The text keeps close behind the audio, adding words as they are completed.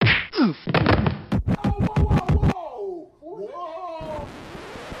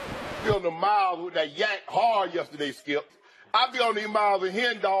on the miles with that yank hard yesterday, Skip. I be on these miles of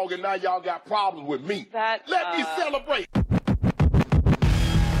hen dog, and now y'all got problems with me. Let me celebrate.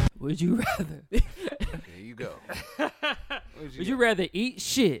 Would you rather? There you go. Would you rather eat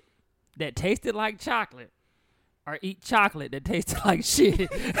shit that tasted like chocolate or eat chocolate that tasted like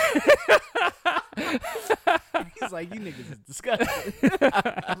shit? He's like, you niggas is disgusting.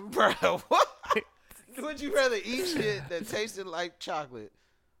 Bro, what? Would you rather eat shit that tasted like chocolate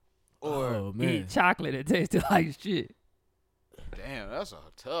or eat chocolate that tasted like shit? Damn, that's a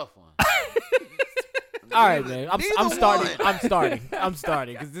tough one. All right, man. I'm starting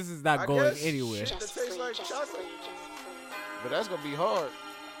because this is not going anywhere. That tastes like chocolate. But that's gonna be hard.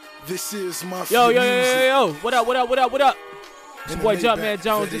 This is my Yo. What up? It's your boy Jumpman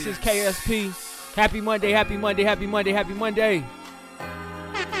Jones. This is KSP. Happy Monday. Had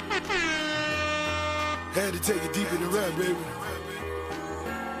to take it deep in the rap, baby.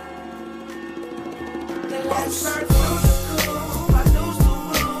 Boss. I lose the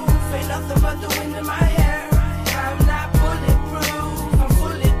roof. Ain't nothing but the wind in my hair. I'm not bulletproof. I'm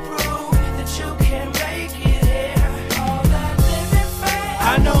bulletproof. That you can make it here. All that living faith.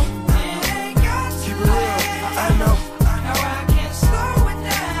 I know. It ain't got Keep it real. I know. Now I can't slow it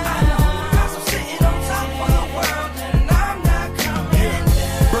down. Cause I'm sitting on top of the world and I'm not coming down.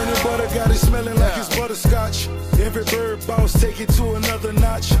 Burning butter got it smelling like it's butterscotch. Every bird boss take it to another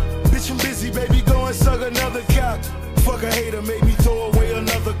notch. Bitch, I'm busy, baby, go and suck another cock. Fuck a hater, make me throw away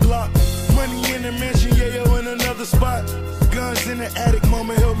another Glock. Money in the mansion, yeah, yo, in another spot. Guns in the attic,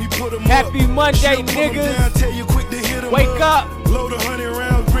 mama help me put them up. Happy Monday, niggas. Down, tell you quick to hit them Wake up. Load 100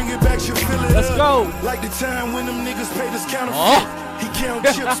 rounds, bring it back, you feel it Let's up. go. Like the time when them niggas paid us counterfeit. He count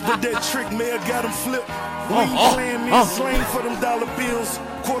chips, but that trick may have got him flipped. We ain't playing me slang for them dollar bills.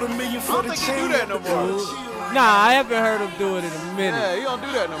 $250,000 for the chain. Do that no more. Nah, I haven't heard him do it in a minute. Yeah, you don't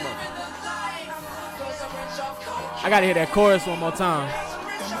do that no more. I gotta hear that chorus one more time.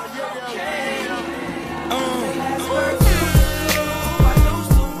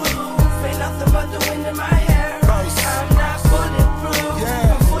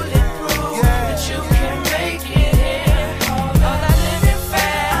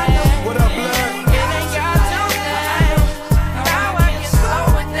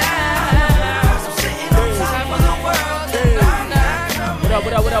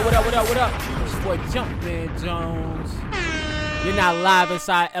 What up? It's your boy Jumpman Jones. You're not live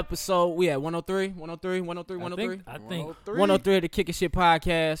inside episode. We at 103? 103? 103? 103? I think 103 of the Kickin' Shit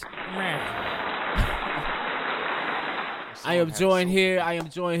podcast. I am joined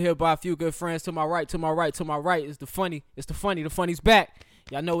here by a few good friends. To my right is the funny. The funny's back.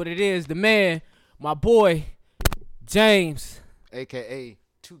 Y'all know what it is. The man, my boy, James. AKA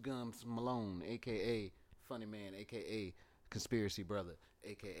Two Gums Malone, AKA Funny Man, AKA Conspiracy Brother,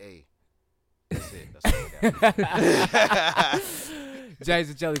 AKA that's it. That's what I got. James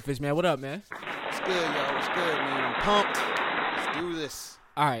the Jellyfish, man. What up, man? What's good, y'all? What's good, man? I'm pumped. Let's do this.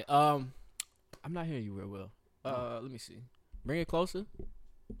 All right. I'm not hearing you real well. Let me see. Bring it closer.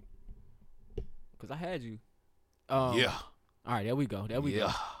 Cause I had you. Yeah. All right. There we go.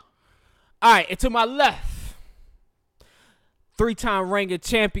 Yeah. All right. And to my left, 3-time reigning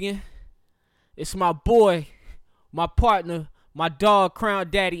champion. It's my boy, my partner, my dog, Crown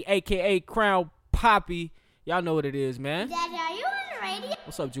Daddy, a.k.a. Crown Poppy. Y'all know what it is, man. Daddy, are you on the radio?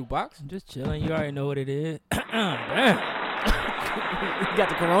 What's up, Jukebox? I'm just chilling. You already know what it is. Damn. You got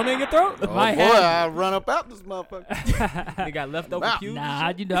the corona in your throat? Oh, boy, I run up out this motherfucker. You got leftover pubes? Nah,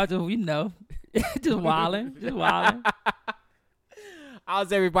 you know. Just wilding.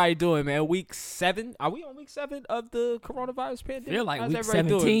 How's everybody doing, man? Week 7? Are we on week 7 of the coronavirus pandemic? Feel like How's week everybody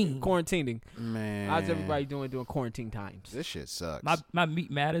 17. doing? Quarantining. Man. How's everybody doing during quarantine times? This shit sucks. My meat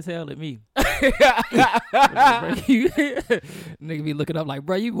mad as hell at me. Nigga be looking up like,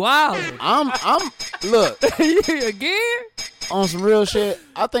 bro, you wild. I'm look. Again? On some real shit,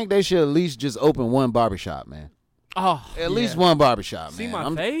 I think they should at least just open one barbershop, man. Oh, At least one barbershop, man. See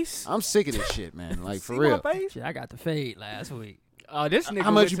my face? I'm sick of this shit, man. Like, for See real. my face? Shit, I got the fade last week. This nigga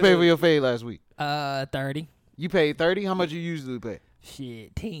How much you pay for your fade last week? 30. You paid 30? How much you usually pay?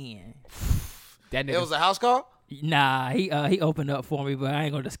 Shit, 10. That nigga It was a house call? Nah, he opened up for me, but I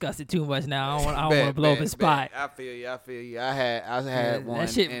ain't gonna discuss it too much now. I don't want to blow up his spot. I feel you. I had one. That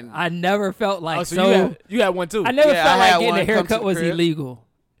shit, and I never felt like you had one too. I never Yeah, felt I had like getting one a come haircut to the was crib. illegal.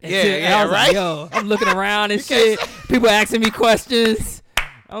 Yeah, And yeah, I was right? Like, yo, I'm looking around and shit. People asking me questions.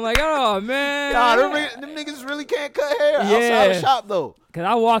 I'm like, oh man. Nah, them niggas really can't cut hair outside Yeah. the shop though. Cause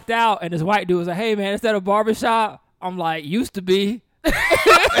I walked out and this white dude was like, hey man, is that a barbershop? I'm like, used to be.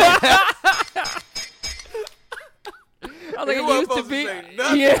 I was like, You it weren't used to supposed be. ain't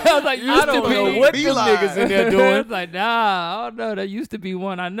nothing. Yeah, I was like, used I don't to be. know what them Beeline. niggas in there I doing. was like, nah, I don't know. There used to be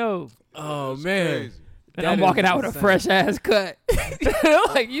one I know. Oh man. crazy. And That I'm is walking out with a insane. fresh ass cut.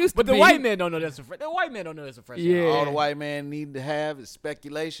 Like used But to the be. white man don't know that's a fresh. The white man don't know that's a fresh. Yeah. All the white man need to have is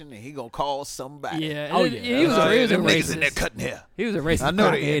speculation, and he gonna call somebody. Yeah. Oh, and yeah. He was a Them niggas in there racist. cutting hair. He was a racist. I know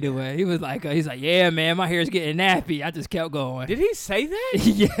cracker they- anyway. He was like, he's like, yeah, man, my hair's getting nappy. I just kept going. Did he say that?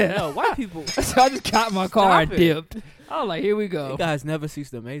 Yeah. No, white people. So I just got in my car Stop and it. dipped. I was like, here we go. You guys never cease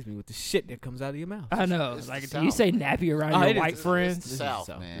to amaze me with the shit that comes out of your mouth. I know. It's Like, the do you South. say nappy around Oh, it your is white the- friends? It's the South,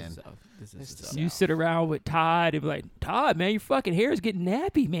 man. This is the South. South. You sit around with Todd and be like, Todd, man, your fucking hair is getting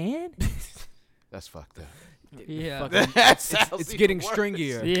nappy, man. That's fucked up. Yeah. Fucking- That it's sounds getting even worse.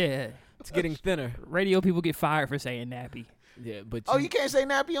 stringier. Yeah. It's getting thinner. Radio people get fired for saying nappy. Yeah, but Oh, you can't say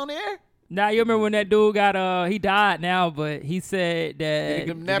nappy on the air? Now, you remember when that dude got, he died now, but he said Did he that.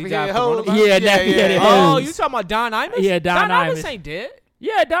 give he nappy die head from hoes? coronavirus? Yeah, nappy-headed hoes. Oh, you talking about Don Imus? Yeah, Don Imus Imus. ain't dead.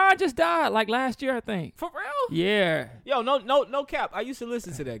 Yeah, Don just died like last year, I think. For real? Yeah. Yo, no cap. I used to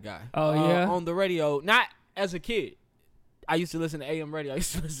listen to that guy. Oh, yeah? On the radio, not as a kid. I used to listen to AM radio. I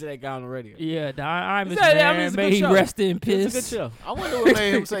used to listen to that guy on the radio. Yeah, Don Imus, Yeah, I mean, man. it's a May good he show. rest in It's piss. a good show. I wonder what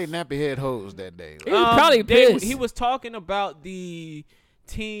made him say nappy head hoes that day. He was probably pissed. He was talking about the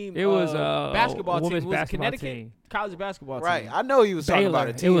team. It was basketball team. women's It was basketball Connecticut team. college basketball Right. team. I know he was talking Baylor. about a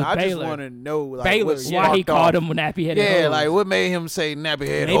It team. was I just Baylor. want to know like Baylor, what yeah. Why he sparked called off. him nappy headed Yeah, hoes. like what made him say nappy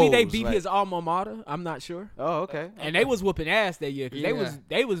head Maybe hoes? they beat like, his alma mater. I'm not sure. Oh, okay. And they was whooping ass that year because Yeah.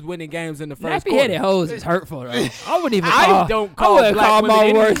 they was winning games in the first Nappy headed quarter. hoes is hurtful though. I wouldn't even I call. don't I call wouldn't black call women my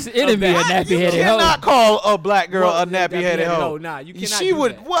enemies worst of enemy a that. nappy You headed hoe. cannot call a black girl Well, a nappy headed hoe. hoe. Nah, you cannot She do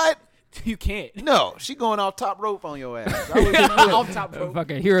would that. what? You can't. No, she going off top rope on your ass. I would Off top rope.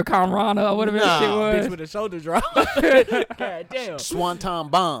 Fucking Huracan Rana or whatever that shit Nah, was. Bitch with a shoulder drop. God damn. Swanton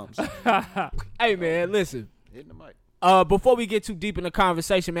bombs. Hey man, listen. Hitting the mic. Before we get too deep in the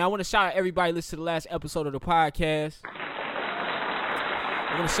conversation, man, I want to shout out everybody listening to the last episode of the podcast.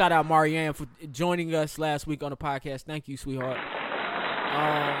 I want to shout out Marianne for joining us last week on the podcast. Thank you, sweetheart.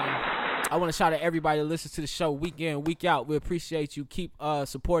 I want to shout out everybody that listens to the show week in, week out. We appreciate you. Keep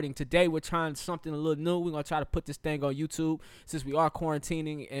supporting. Today, we're trying something a little new. We're going to try to put this thing on YouTube since we are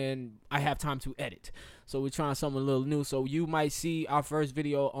quarantining and I have time to edit. So we're trying something a little new. So you might see our first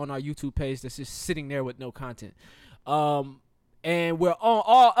video on our YouTube page that's just sitting there with no content. And we're on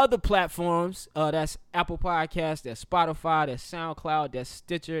all other platforms. That's Apple Podcasts, that's Spotify, that's SoundCloud, that's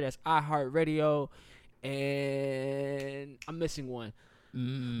Stitcher, that's iHeartRadio, and I'm missing one.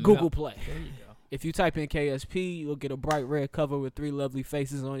 Google Play. There you go. If you type in KSP, you'll get a bright red cover with 3 lovely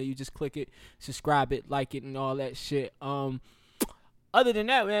faces on it. You just click it, subscribe it, like it, and all that shit. Other than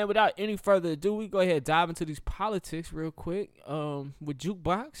that, man, without any further ado, we go ahead and dive into these politics real quick. With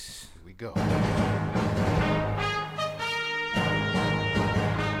Jukebox. Here we go.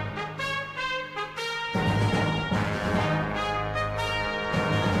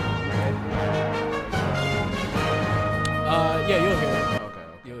 Yeah, you'll hear it. Okay.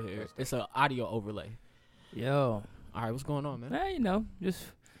 You'll hear it. It's an audio overlay. Yo, All right, what's going on, man? you know, just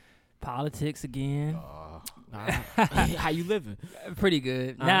politics again. How you living? Pretty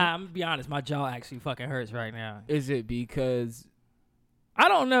good. Uh-huh. Nah, I'm gonna be honest. My jaw actually fucking hurts right now. Is it because? I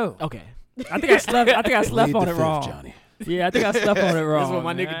don't know. Okay, I think I slept. I think I slept Plead on the it fifth, wrong. Johnny. Yeah, I think I slept on it wrong. that's what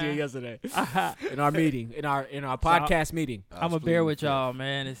my nigga man. did yesterday in our meeting, in our podcast meeting. I'm gonna bear with y'all,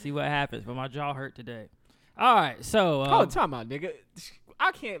 man, and see what happens. But my jaw hurt today. All right, so Oh, time out, nigga.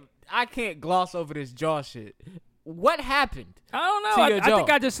 I can't gloss over this jaw shit. What happened? I don't know. to your I think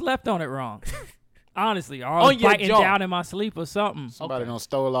jaw. I just slept on it wrong. Honestly, or I On was your biting jaw. down in my sleep or something. Somebody done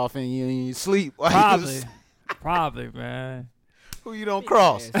stole off in your sleep. Probably, man. Who you don't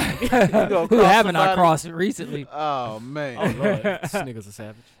cross? Who haven't I somebody? crossed recently? Oh man. Oh Lord, this nigga's a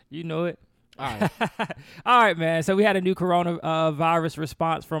savage. You know it. All right. All right, man. So we had a new coronavirus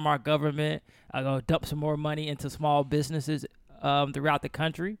response from our government. I'm going to dump some more money into small businesses throughout the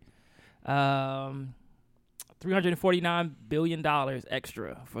country. $349 billion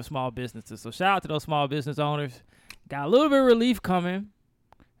extra for small businesses. So shout out to those small business owners. Got a little bit of relief coming.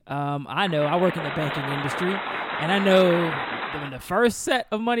 I know. I work in the banking industry. And I know when the first set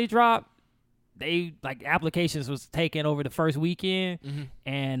of money dropped, applications was taken over the first weekend,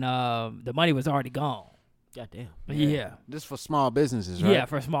 and the money was already gone. Goddamn. Yeah. This for small businesses, right? Yeah,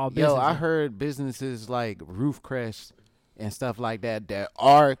 for small business. Yo, I heard businesses like Roofcrest and stuff like that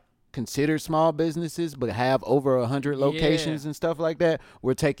are considered small businesses but have over 100 locations and stuff like that.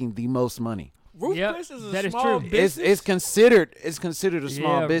 We're taking the most money. Ruth Yep, Chris is a that is small true. business. It's considered a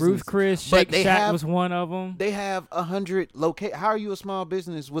small business. Ruth Chris, but Shake they Shack have- was one of them. They have 100 locations. How are you a small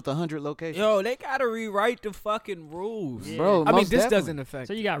business with 100 locations? Yo, they gotta rewrite the fucking rules, Bro, I mean, most this definitely. doesn't affect.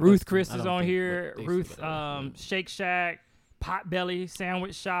 So you got Ruth I Chris don't is on think here, what they Ruth forget about Shake Shack, Potbelly,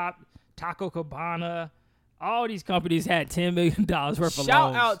 Sandwich Shop, Taco Cabana. All these companies had $10 million worth of loans.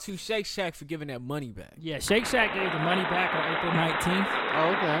 Shout out to Shake Shack for giving that money back. Yeah, Shake Shack gave the money back on April 19th, Oh,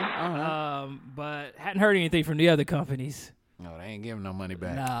 okay. All right. but hadn't heard anything from the other companies. No, they ain't giving no money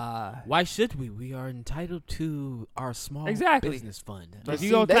back. Nah. Why should we? We are entitled to our small Exactly. business fund. But If you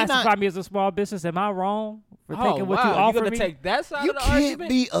see, gonna they classify not- me as a small business, am I wrong for Oh, taking what you wow, offer you're gonna me? take that side You of the can't argument?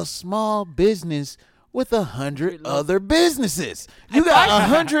 be a small business with 100 other businesses. You got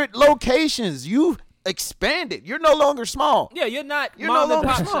 100 locations. You expanded. You're no longer small. Yeah, you're not You're mom no and longer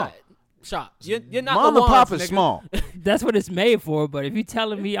pop small. shops. You're not Mom and Lawan's, pop is nigga. small. That's what it's made for. But if you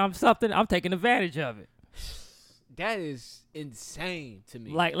telling me I'm something, I'm taking advantage of it. That is insane to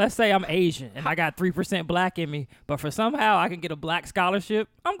me. Like, let's say I'm Asian and I got 3% black in me, but for somehow I can get a black scholarship,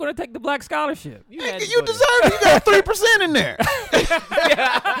 I'm gonna take the black scholarship. you, had Nigga, to you go there. deserve it. You got 3% in there.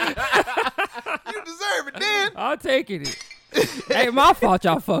 You deserve it, Dan. I'm taking it. Ain't my fault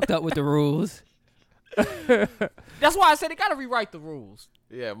y'all fucked up with the rules. That's why I said they gotta rewrite the rules.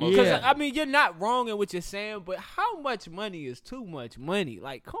 Yeah, Because Yeah. I mean, you're not wrong in what you're saying, but how much money is too much money?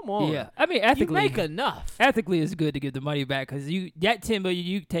 Like, come on. Yeah, I mean You ethically, make enough. ethically it's good to give the money back because that $10 million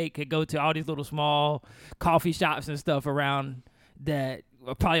you take could go to all these little small coffee shops and stuff around that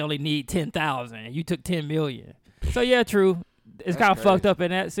will probably only need 10,000. And you took 10 million. So yeah, true. It's kind of fucked up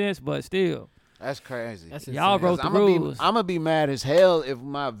in that sense, but still. That's crazy. That's Y'all insane. wrote the I'm rules. gonna be mad as hell if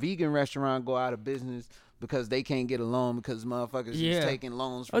my vegan restaurant go out of business because they can't get a loan because motherfuckers Yeah. is taking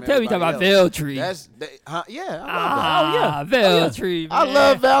loans from I'll tell you talking about everybody else. Veltree. Yeah. I love that. Veltree. I man.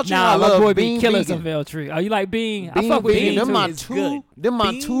 love Veltree. Nah, I my love boy be Bean killing Vegan. some Veltree. Oh, you like Bean? I Bean fuck with Vegan, Bean them too. my It's two, good. them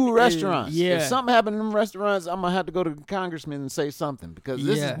my Bean two is- restaurants. yeah. If something happen in them restaurants, I'm gonna have to go to the congressman and say something because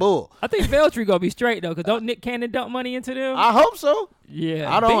this is Yeah. bull. I think Veltree gonna be straight though, because don't Nick Cannon dump money into them? I hope so.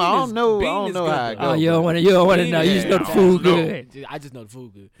 Yeah. I don't Bean know. is I good, don't know how it though. goes. Oh, you don't want to. You don't want to Bean know. You just is know the good. food I don't good. I just know the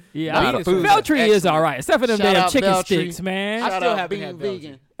food good. Yeah, Nah, I the mean, food is Veltree is excellent. all right, except for them Shout damn out chicken Veltree. sticks, man. I Shout still out haven't Bean had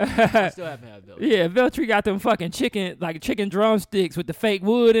Vegan. I still haven't had those. Yeah, Veltree got them fucking chicken drumsticks with the fake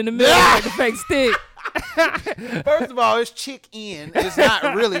wood in the middle, like the fake stick. First of all, it's chicken. It's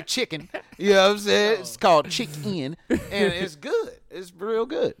not really chicken. You know what I'm saying? It's called chicken, and it's good. It's real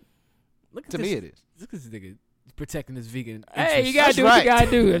good. Look at To this, me, it is. Look at this nigga protecting his vegan. Hey, you interests. gotta That's do what right. you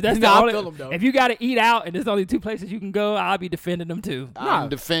gotta do. If that's Nah, I the feel only, 'em, though. if you gotta eat out and there's only two places you can go, I'll be defending them too. I'm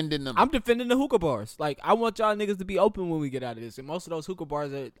defending them. I'm defending the hookah bars. Like, I want y'all niggas to be open when we get out of this. And most of those hookah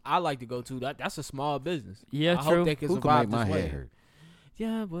bars that I like to go to, that's a small business. Yeah, I true. hope they can Hookah survive make my this way. head hurt.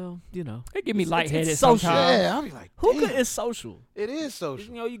 Yeah, well, you know. They get me It's lightheaded social. sometimes. Yeah, I'll be like, Hookah damn. is social. It is social.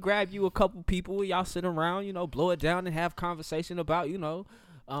 You know, you grab you a couple people, y'all sit around, you know, blow it down and have conversation about, you know,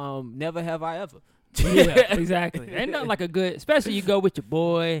 never have I ever. Yeah, exactly. Ain't nothing like a good, especially you go with your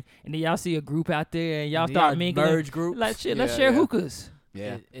boy and then y'all see a group out there and y'all And start y'all mingling. merge groups. Like shit, let's Yeah, share yeah. hookahs.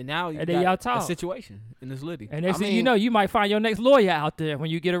 Yeah. And now you And then got y'all a talk. situation in this litty. And next I thing you mean- know, you might find your next lawyer out there when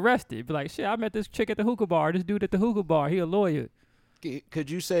you get arrested. Be like, shit, I met this chick at the hookah bar. This dude at the hookah bar, he a lawyer. Could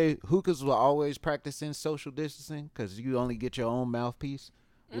you say hookahs were always practicing social distancing because you only get your own mouthpiece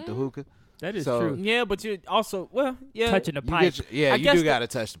with the hookah? That is So- true. Yeah, but you also, well, yeah. Touching the You pipe, get your, yeah, I you guess do the- got to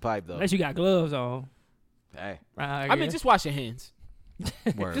touch the pipe though. unless you got gloves on. Hey, I mean, just wash your hands.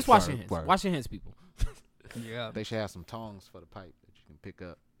 word, Just wash word, your hands. word. Wash your hands, people. yeah, They should have some tongs for the pipe that you can pick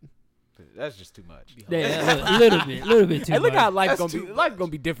up. That's just too much. yeah, a little bit too Hey, look much. how life That's gonna too be. Life gonna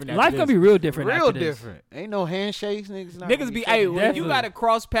be different. After Life this. gonna be real different. Real after this. different. Ain't no handshakes, niggas. Not Niggas gonna be, shaking hey, hands. when you Definitely. gotta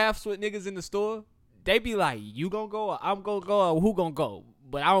cross paths with niggas in the store, they be like, you gonna go or I'm gonna go or who gonna go?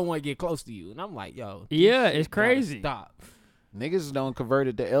 But I don't want to get close to you. And I'm like, yo. this Yeah, shit it's gotta crazy. Stop. Niggas don't convert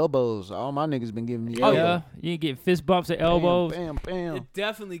it to elbows. All my niggas been giving me Oh elbows. yeah, you can get fist bumps and elbows. Bam, bam. It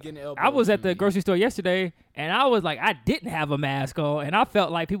definitely getting elbows. I was at from the me. grocery store yesterday, and I was like, I didn't have a mask on, and I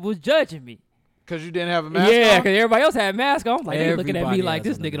felt like people was judging me. Cause you didn't have a mask Yeah, on? because everybody else had masks on. Like, they looking at me Everybody like,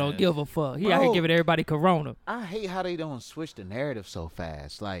 has this a nigga don't mask. give a fuck. He out here Bro. giving everybody corona. I hate how they don't switch the narrative so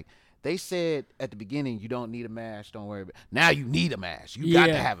fast. Like they said at the beginning, you don't need a mask. Don't worry about. Now you need a mask. You got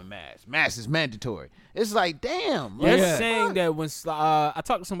to Yeah. have a mask. Mask is mandatory. It's like, damn. They're Yeah. saying that when I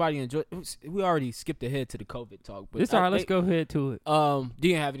talked to somebody in Georgia, we already skipped ahead to the COVID talk. But It's all right. Let's go ahead to it. Do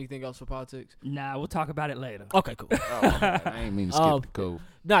you have anything else for politics? Nah, we'll talk about it later. Okay, cool. Oh, man, I ain't mean to skip the code.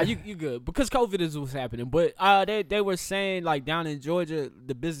 Nah, you good because COVID is what's happening. But they were saying like down in Georgia,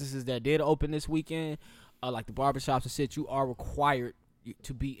 the businesses that did open this weekend, like the barbershops and shit, you are required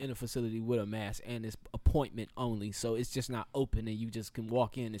to be in a facility with a mask, and it's appointment only, so it's just not open and you just can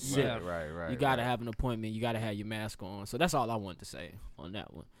walk in and sit. Right. You gotta have an appointment. You gotta have your mask on. So that's all I wanted to say on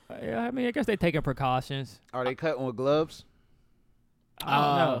that one. Yeah, I mean, I guess they taking precautions. Are they cutting with gloves? I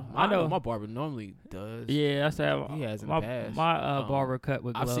don't know. I know my barber normally does. Yeah, that's how He has in my the past. barber cut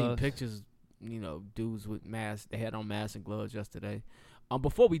with I've gloves. seen pictures, dudes with masks. They had on masks and gloves yesterday.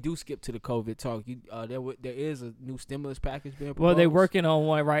 Before we do skip to the COVID talk, there is a new stimulus package being proposed. Well, they're working on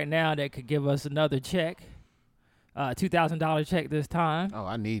one right now that could give us another check, $2,000 check this time. Oh,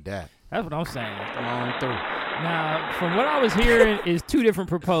 I need that. That's what I'm saying. Come on through. Now, from what I was hearing, is two different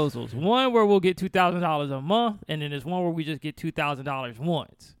proposals. One where we'll get $2,000 a month, and then there's one where we just get $2,000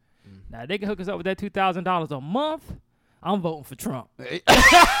 once. Now, they can hook us up with that $2,000 a month. I'm voting for Trump. Hey,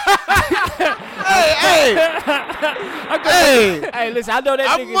 listen, I know that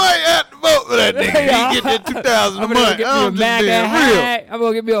I nigga. might have to vote for that nigga. He get that 2,000 a I'm gonna month. get me a I'm just MAGA being real. hat. I'm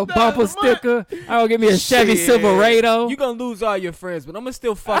gonna get me a bumper sticker. I'm gonna get me a Chevy Shit. Silverado. You gonna lose all your friends, but I'm gonna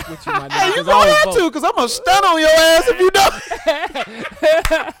still fuck with you, my nigga. Hey, you 'cause gonna I have will to, vote. because I'm gonna stun on your ass if you don't.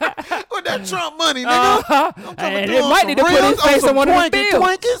 With that Trump money, nigga. I'm coming And through it on might some need to put reels, his face on one of the bills.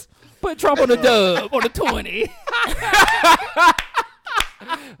 Twinkies. Put Trump on the dub on the 20.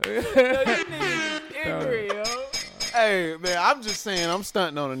 Hey man, I'm just saying, I'm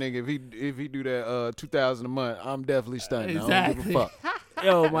stunting on a nigga if he do that 2,000 a month. I'm definitely stunting. I don't give a fuck.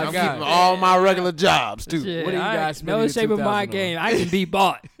 Yo, my I'm God. keeping all my regular jobs too. Shit, What do you I- guys No spending shape of my $2,000 on? game. I can be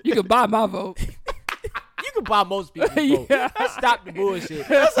bought. You can buy my vote. You can buy most people's vote. Yeah. Stop the bullshit.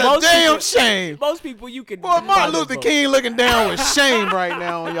 That's a most damn people, shame. most people you can. Boy, buy Martin their Luther vote. King looking down with shame right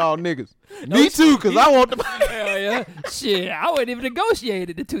now on y'all niggas. Me too, because I want the. Hell yeah. Shit, I wouldn't even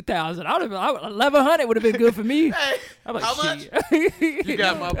negotiated the 2,000. I would have 1,100 would have been good for me. I'm like, how much? shit. You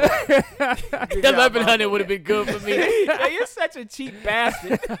got my vote. 1100 would have been good for me. Yo, you're such a cheap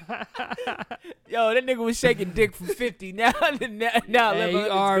bastard. Yo, that nigga was shaking dick for 50. Now Hey, 1100 you is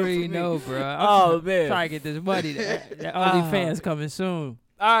good already for me. know, bro. Oh, man. Trying to get this money. That OnlyFans coming soon.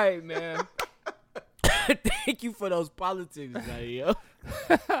 All right, man. Thank you for those politics, man, yo.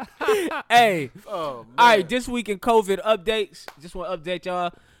 Hey, Oh, man. all right, this week in COVID updates. Just want to update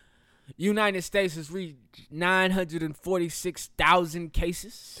y'all. United States has reached 946,000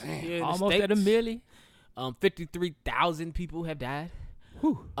 cases. Here in the Almost at a States. milli. 53,000 people have died.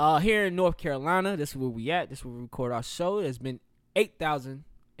 Here in North Carolina, this is where we at. This is where we record our show. There's been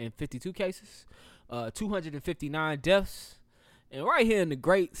 8,052 cases, 259 deaths. And right here in the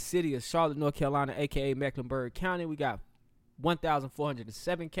great city of Charlotte, North Carolina, a.k.a. Mecklenburg County, we got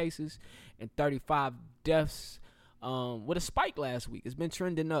 1,407 cases and 35 deaths with a spike last week. It's been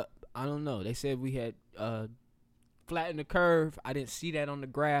trending up. I don't know. They said we had flattened the curve. I didn't see that on the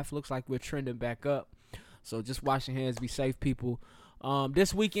graph. Looks like we're trending back up. So just wash your hands. Be safe, people.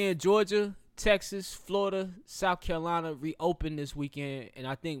 This weekend, Georgia, Texas, Florida, South Carolina reopened this weekend. And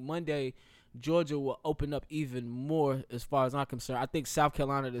I think Monday, Georgia will open up even more as far as I'm concerned. I think South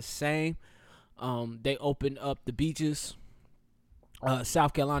Carolina the same. They opened up the beaches.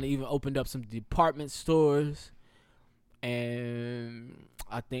 South Carolina even opened up some department stores. And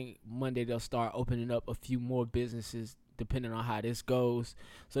I think Monday they'll start opening up a few more businesses depending on how this goes.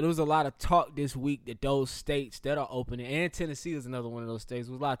 So there was a lot of talk this week that those states that are opening, and Tennessee is another one of those states.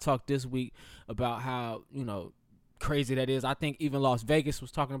 There was a lot of talk this week about how, crazy that is. I think even Las Vegas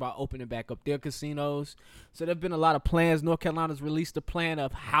was talking about opening back up their casinos. So there have been a lot of plans. North Carolina's released a plan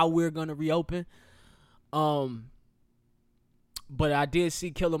of how we're going to reopen. But I did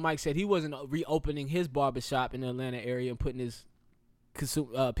see Killer Mike said he wasn't reopening his barbershop in the Atlanta area and putting his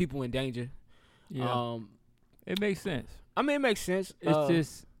people in danger. Yeah. It makes sense. I mean, it makes sense.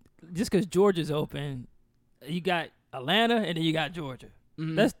 It's just because Georgia's open, you got Atlanta and then you got Georgia.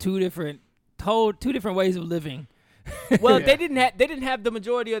 Mhm. That's two different ways of living. Well, they didn't have the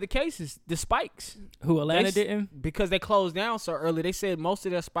majority of the cases, the spikes. Who Atlanta didn't? Because they closed down so early. They said most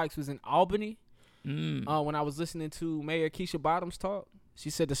of their spikes was in Albany. Mm. When I was listening to Mayor Keisha Bottoms talk, she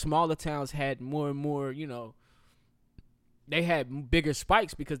said the smaller towns had more and more, they had bigger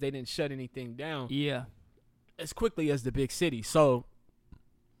spikes because they didn't shut anything down Yeah. as quickly as the big city. So,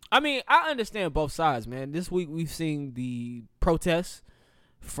 I mean, I understand both sides, man. This week we've seen the protests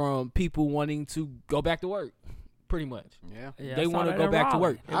from people wanting to go back to work, pretty much. Yeah. Yeah, They I saw wanna that go in back to Raleigh.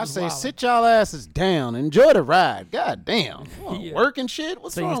 work. It I was say wild. sit y'all asses down. Enjoy the ride. God damn. Yeah. Working shit?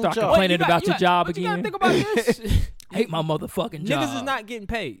 What's So you wrong start with y'all? complaining about your job what you gotta again? think about this? Hate my motherfucking job. Niggas is not getting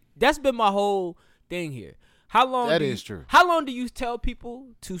paid. That's been my whole thing here. How long? That do is you, true. How long do you tell people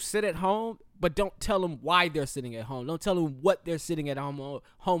to sit at home but don't tell them why they're sitting at home. Don't tell them what they're sitting at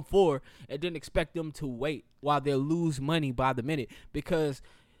home for, and then expect them to wait while they lose money by the minute, because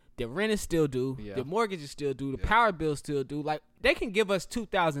their rent is still due, their mortgage is still due, the power bill is still due. Like, they can give us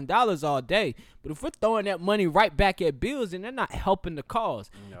 $2,000 all day, but if we're throwing that money right back at bills, then they're not helping the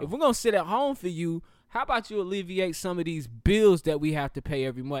cause. If we're going to sit at home for you, how about you alleviate some of these bills that we have to pay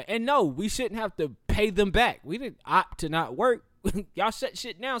every month? And no, we shouldn't have to pay them back. We didn't opt to not work. Y'all shut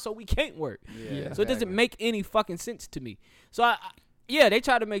shit down so we can't work. So it doesn't make any fucking sense to me. So they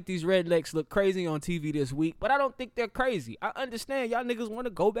try to make these rednecks look crazy on TV this week, but I don't think they're crazy. I understand y'all niggas want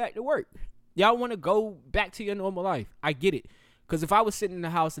to go back to work. Y'all want to go back to your normal life. I get it. Because if I was sitting in the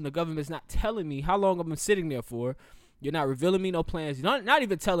house and the government's not telling me how long I've been sitting there for, you're not revealing me no plans, you're not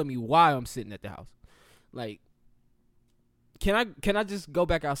even telling me why I'm sitting at the house. Like, can I just go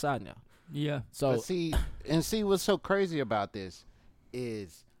back outside now? Yeah. So see what's so crazy about this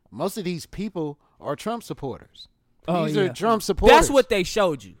is most of these people are Trump supporters. These are Trump supporters. That's what they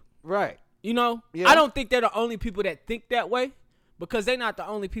showed you. Right. You know? Yeah. I don't think they're the only people that think that way, because they're not the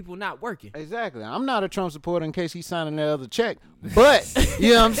only people not working. Exactly. I'm not a Trump supporter in case he's signing that other check. But,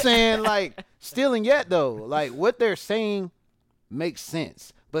 you know what I'm saying? Like, still and yet, though, like, what they're saying makes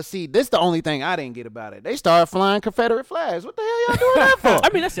sense. But see, this is the only thing I didn't get about it. They started flying Confederate flags. What the hell y'all doing that for? I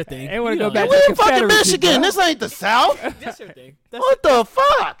mean, that's the thing. They want to go back we to in fucking Confederacy, Michigan. bro. This ain't the South. That's your thing. What the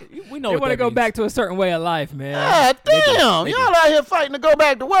fuck? We know They what want to that go means. back to a certain way of life, man. God damn. They do. Y'all out here fighting to go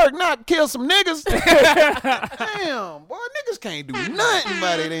back to work, not kill some niggas. Damn, boy, niggas can't do nothing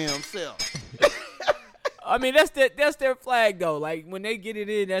by their damn self. I mean, that's their flag, though. Like, when they get it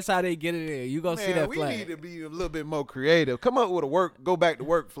in, that's how they get it in. You gonna see that we flag. need to be a little bit more creative. Come up with a go back to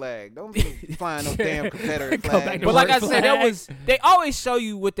work flag. Don't be flying no damn Confederate Go back flag. to But like I work said, they always show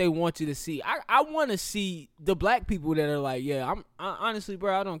you what they want you to see. I want to see the black people that are like, I honestly,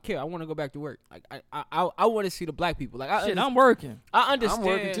 bro, I don't care. I want to go back to work. Like, I want to see the black people. Like, Shit, I'm working. I understand. I'm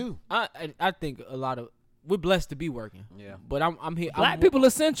working too. I think a lot of we're blessed to be working. Yeah. But I'm here. Black people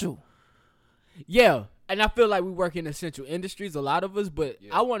essential. Yeah. And I feel like we work in essential industries, a lot of us, but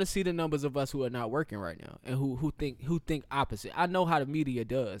I want to see the numbers of us who are not working right now and who think opposite. I know how the media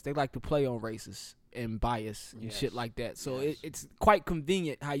does. They like to play on races and bias and shit like that. So it's quite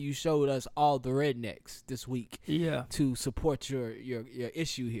convenient how you showed us all the rednecks this week to support your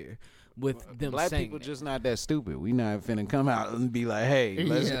issue here with them Black saying people that. just not that stupid. We not finna come out and be like, hey,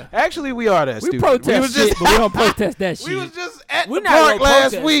 let's Yeah. Actually, we are that We stupid. protest shit, but we don't protest that shit. We was just at We're the not park gonna last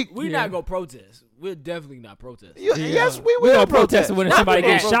protest. week. We're not gonna protest. We're definitely not protesting. Yes, we We will don't protest when Not somebody for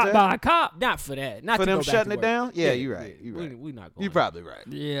gets that. shot by a cop. Not for that. Not For to them go back shutting to it work. down? Yeah, you're right. We not going. You're probably right.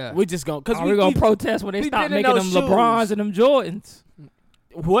 Yeah. We're just going because Are we gonna protest when they we stop been in making them those LeBrons shoes. and them Jordans?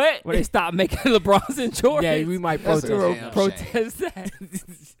 What? When they stop making LeBrons and Jordans? Yeah, we might That's a protest. damn protest that.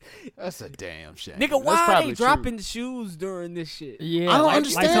 That's a damn shame. Nigga, That's why are probably they true. dropping the shoes during this shit? Yeah, I don't like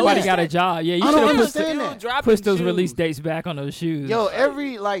understand somebody that. got a job. Yeah, you I should don't have understand that. Dropping pushed those shoes. release dates back on those shoes. Yo,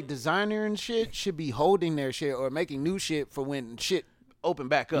 every like designer and shit should be holding their shit or making new shit for when shit open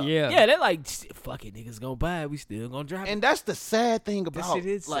back up. Yeah. Yeah, they're like, fuck it, niggas gonna buy it. We still gonna drop it. And that's the sad thing This about shit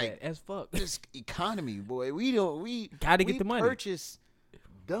is like sad as fuck. this economy, boy. We Gotta get the money. Purchase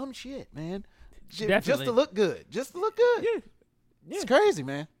dumb shit, man. Just Definitely. to look good. Just to look good. Yeah. It's crazy,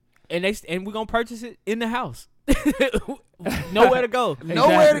 man. And we're gonna purchase it in the house. Nowhere to go.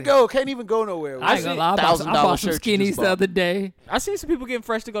 Nowhere to go. Can't even go nowhere. I ain't gonna lie. I bought some $1,000 skinnies the other day. I seen some people getting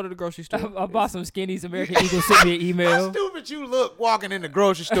fresh to go to the grocery store. I bought some skinnies. American Eagle sent me an How email. stupid you look walking in the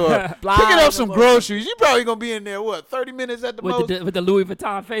grocery store. Blind Picking up some motherfucker. groceries. You probably gonna be in there, 30 minutes at the most? With the Louis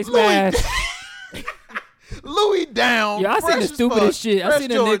Vuitton face Louis- mask. Louis down. Yeah, I seen fresh the as stupidest fuck. shit. I Fresh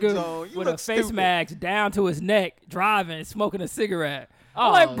seen a Jordans nigga on. You with a look face stupid. mask down to his neck, driving, smoking a cigarette.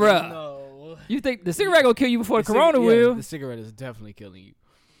 I'm like, bruh, No. you think the cigarette gonna kill you before the The corona cig- will? yeah, the cigarette is definitely killing you.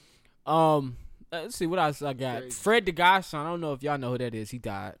 Let's see what else I got. Crazy. Fred the Godson. I don't know if y'all know who that is. He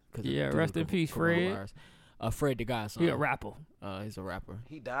died. Yeah, due to rest in peace, Fred. coronavirus. Fred the Godson. He a rapper. He's a rapper.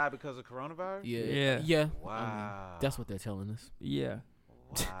 He died because of coronavirus? Yeah. Yeah. Wow. That's what they're telling us. Yeah.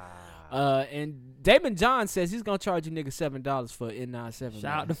 And Damon John says he's gonna charge you niggas $7 for N97.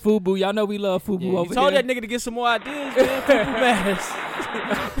 Shout out to Fubu. Y'all know we love Fubu Yeah, over you told here. that nigga to get some more ideas, man. Fubu mask.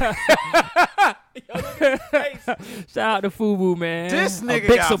 Yo, look at his face. Shout out to Fubu, man. This a nigga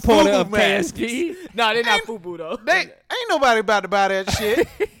big got supporter Fubu of masks. KSP. Nah, they're not Fubu though. They ain't nobody about to buy that shit.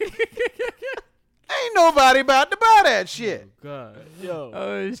 Ain't nobody about to buy that shit. God, yo.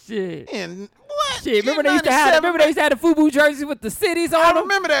 Oh shit. And what? Shit, remember they used to have the Fubu jersey with the cities on I them?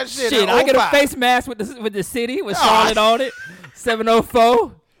 remember that shit. Shit, in I get a 05. face mask with the city with Oh, Charlotte on it.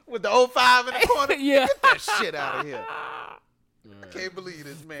 704. with the 05 in the corner. Yeah. Get that shit out of here. can't believe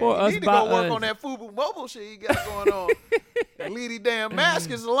this, man. For You us need to by go work us. on that FUBU mobile shit you got going on. And leave these damn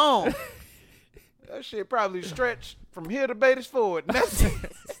maskers alone. That shit probably stretched from here to Beatties Ford. And that's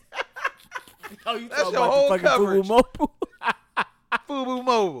Oh, you That's talking your about whole the fucking coverage. FUBU Mobile? FUBU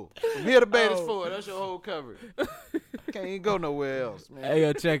mobile. From here to Beatties Oh. Ford. That's your whole coverage. Can't even go nowhere else, man. Hey,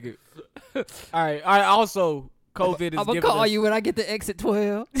 yo, check it. All right. Also, COVID is I'm gonna giving call us, you when I get to exit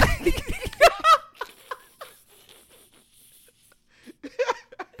 12.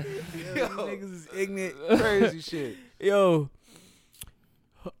 Yo, niggas is ignorant. Crazy shit. Yo.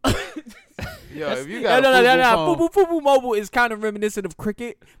 Yo, if you got No. a FUBU phone, FUBU Mobile is kind of reminiscent of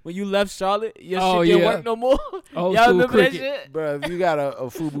cricket. When you left Charlotte, your Oh, shit didn't yeah. work no more. Old Y'all school remember cricket. that shit? bro, if you got a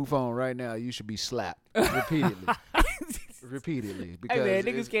FUBU phone right now, you should be slapped repeatedly. Repeatedly. Because Hey, man,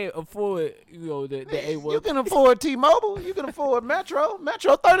 it's- niggas can't afford, the A1. you can afford T-Mobile. You can afford Metro.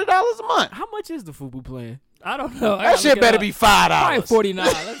 Metro $30 a month. How much is the FUBU plan? I don't know. I That gotta shit look it better up. be $5. Probably 49.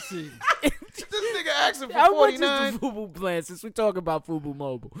 Let's see. This nigga asking for How much is 49. the FUBU plan since we talking about FUBU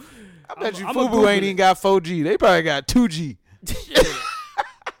Mobile? I bet you I'ma FUBU Google ain't it. even got 4G. They probably got 2G.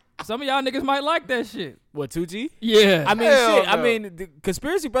 Some of y'all niggas might like that shit. What, 2G? Yeah. I mean, Hell shit. I no. mean, the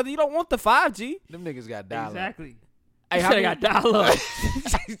conspiracy, brother, you don't want the 5G. Them niggas got dial exactly. Hey, You how shoulda many- got dial up.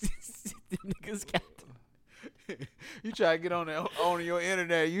 The niggas got You try to get on your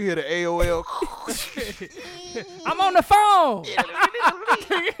internet, you hear the AOL. I'm on the phone. Get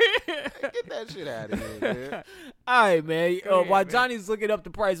that shit out of here, man. All right, man. ahead, While man. Johnny's looking up the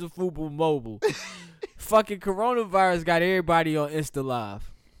price of FUBU Mobile, fucking coronavirus got everybody on Insta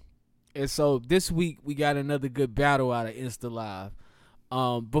Live. And so this week we got another good battle out of Insta Live.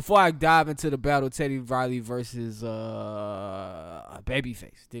 Before I dive into the battle, Teddy Riley versus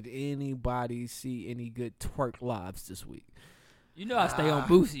Babyface. Did anybody see any good twerk lives this week? You know I stay on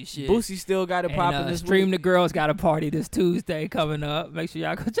Boosie shit. Boosie still got it And, popping this Stream week. the Girls got a party this Tuesday coming up. Make sure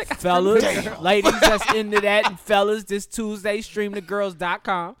y'all go check out Fellas, Stream the Girls. ladies that's into that, and fellas, this Tuesday,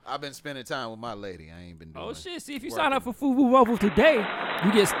 streamthegirls.com. I've been spending time with my lady. I ain't been doing Oh it. shit! See if you sign up for FUBU Mobile today,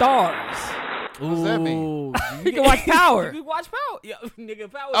 you get stars. What does that mean? Ooh, You can watch Power. You can watch Power. Yeah,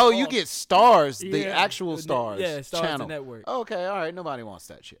 nigga, Power. Oh, you get stars, the Yeah. actual stars. Yeah, Stars channel. Network. Okay, all right. Nobody wants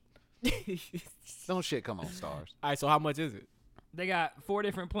that shit. Don't shit come on stars. All right, so how much is it? They got 4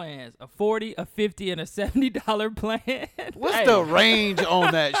 different plans: a $40, a $50, and a $70 plan. What's Hey. the range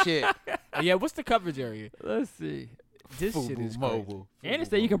on that shit? Yeah, what's the coverage area? Let's see. This shit FUBU is mobile. And it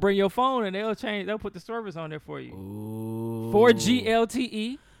say you can bring your phone and they'll put the service on there for you. Ooh. 4G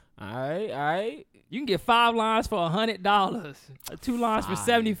LTE. All right. You can get 5 lines for $100. 2 lines for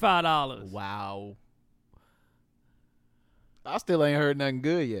 $75. Wow. I still ain't heard nothing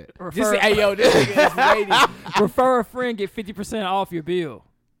good yet. Refer, Hey, yo, this nigga is waiting. refer a friend, get 50% off your bill.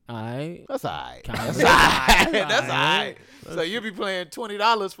 All right. That's all right. Kinda. That's all right. That's all right. So you be paying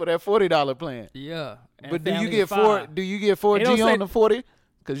 $20 for that $40 plan. Yeah. And But do you family get of 5. Do you get They don't 4G say- on the 40?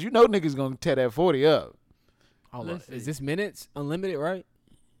 Because you know niggas gonna tear that 40 up. Hold on. Let's see. Is this minutes unlimited, right?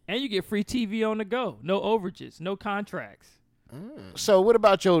 And you get free TV on the go. No overages. No contracts. So what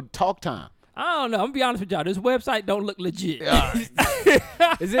about your talk time? I don't know. I'm going to be honest with y'all. This website don't look legit.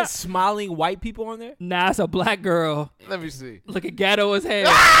 Is it smiling white people on there? Nah, it's a black girl Let me see. looking ghetto as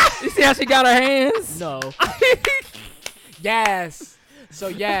hell. You see how she got her hands? No. Yes. So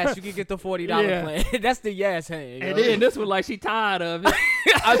yes, you can get the $40 Yeah. plan. That's the yes hand. And then this one like she tired of it.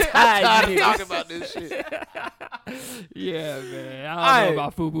 I'm tired. I'm you niggas. talking about this shit. Yeah, man. I don't Alright. know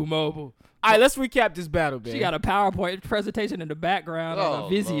about FUBU Mobile. All right, let's recap this battle, man. She got a PowerPoint presentation in the background on Oh, a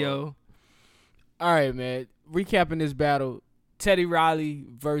Vizio. Lord. All right, man. Recapping this battle, Teddy Riley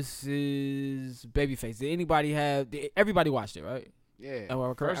versus Babyface. Everybody watched it, right? Yeah. Oh,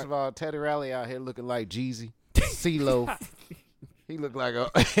 well, First of all, Teddy Riley out here looking like Jeezy, CeeLo. He looked like a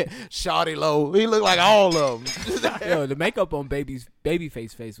Shawty Low. He looked like all of them. Yo, the makeup on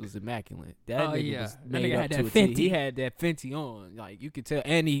Babyface face was immaculate. That Oh, nigga yeah. was That made nigga up had to that a T. Fenty. He had that Fenty on, like you could tell,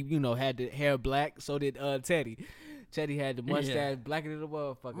 and he, had the hair black. So did Teddy. Teddy had the mustache blacker than the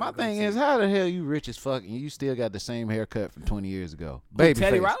motherfucker. My thing is, how the hell you rich as fuck and you still got the same haircut from 20 years ago? Teddy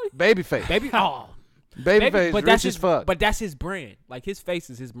Babyface. Riley? Babyface. baby. Oh, Babyface but rich that's as his fuck. But that's his brand. Like his face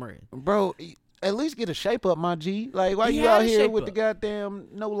is his brand. Bro, at least get a shape up, my G. Like, why He you had out a here shape with up. the goddamn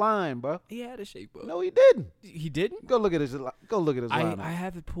no line, bro? He had a shape up. No, he didn't. He didn't. Go look at his lineup. I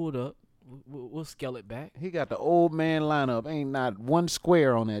have it pulled up. We'll scale it back. He got the old man lineup. Ain't not one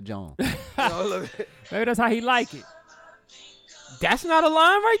square on that John. Maybe that's how he like it. That's not a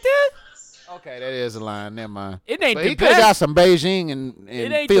line right there. Okay, that is a line. Never mind. It ain't But the he could have got best. some Beijing and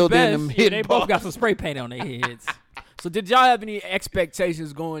ain't the filled in best. them Yeah, hidden they both got bars. some spray paint on their heads. So did y'all have any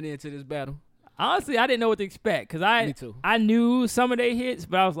expectations going into this battle? Honestly, I didn't know what to expect because Me too. I knew some of their hits,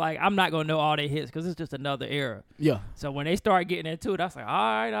 but I was like, I'm not gonna know all their hits because it's just another era. Yeah. So when they started getting into it, I was like,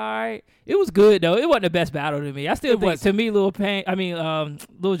 all right. It was good though. It wasn't the best battle to me. I still think to me, Lil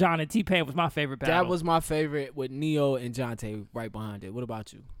Jon and T-Pain was my favorite battle. That was my favorite with Neo and Jonte right behind it. What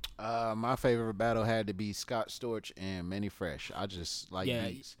about you? My favorite battle had to be Scott Storch and Manny Fresh. I just like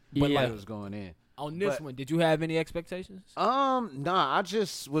beats. But But like was going in. On this one, did you have any expectations? Nah, I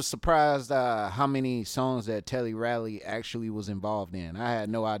just was surprised how many songs that Teddy Riley actually was involved in. I had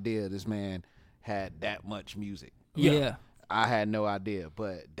no idea this man had that much music. Yeah. I had no idea,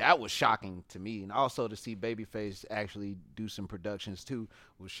 but that was shocking to me. And also to see Babyface actually do some productions too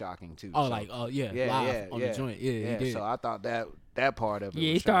was shocking too. Oh, So, live on the joint. Yeah, he did. So I thought that part of it. Yeah,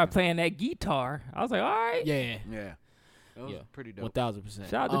 was he started shocking. playing that guitar. I was like, all right. Yeah. Yeah, it was pretty dope. 1000%.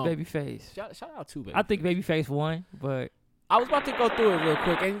 Shout out to Babyface. Shout out to Babyface. I think Babyface won, but I was about to go through it real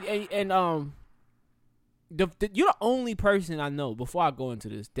quick, and you're the only person I know before I go into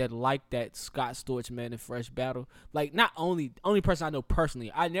this that liked that Scott Storch Man and Fresh battle. Like, not only person I know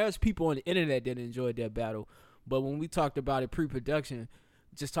personally. There's people on the internet that enjoyed that battle, but when we talked about it pre-production,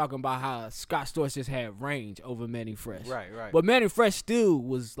 just talking about how Scott Storch just had range over Manny Fresh. Right. But Manny Fresh still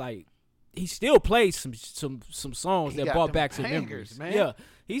was like, he still played some songs that got brought them back some bangers, memories. man. Yeah,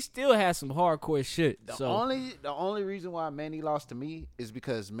 he still has some hardcore shit. The only reason why Manny lost to me is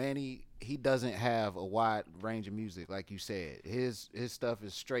because Manny, he doesn't have a wide range of music, like you said. His stuff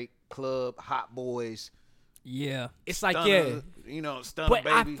is straight club, Hot Boys. yeah. It's like Stunner, Stunner but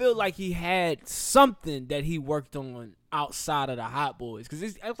Baby. I feel like he had something that he worked on outside of the Hot Boys, because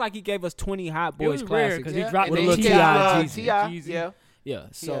it was like he gave us 20 Hot It Boys was rare classics. because he dropped And the then little he T.I. got, Jeezy. T.I., yeah. Yeah,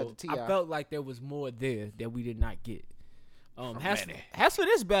 so had the T.I. I felt like there was more there that we did not get. As for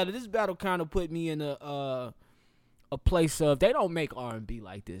this battle kind of put me in a place of, they don't make R&B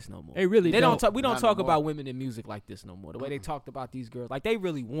like this no more. They really We don't Not talk no about more. women in music like this no more. The way they talked about these girls, like they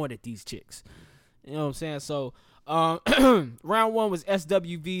really wanted these chicks. You know what I'm saying? So round one was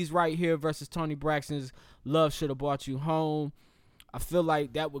SWV's Right Here versus Tony Braxton's Love Should Have Brought You Home. I feel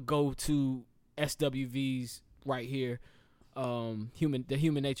like that would go to SWV's Right Here. The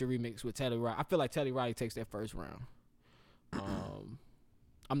Human Nature remix with Teddy Riley. I feel like Teddy Riley takes that first round.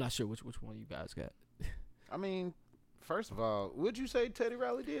 I'm not sure which one you guys got. I mean, first of all, would you say Teddy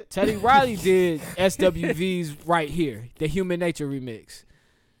Riley did? Teddy Riley did SWV's Right Here, the Human Nature remix.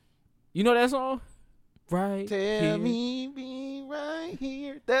 You know that song? Right. Tell here. me, be right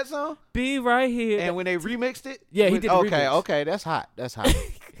here. That song? Be right here. And when they remixed it? Yeah, he did the remix. Okay, that's hot. That's hot.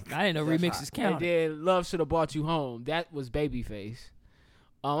 I didn't know remixes And counted. then Love Should Have Brought You Home. That was Babyface.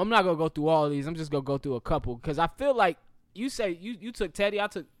 I'm not gonna go through all of these. I'm just gonna go through a couple because I feel like you say you took Teddy. I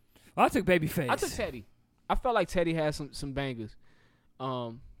took Babyface. I took Teddy. I felt like Teddy had some bangers.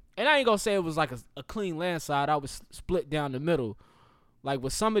 And I ain't gonna say it was like a clean landslide. I was split down the middle. Like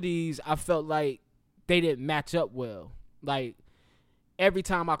with some of these, I felt like they didn't match up well. Like every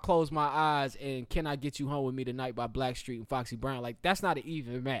time I close my eyes and Can I Get You Home With Me Tonight by Blackstreet and Foxy Brown, like that's not an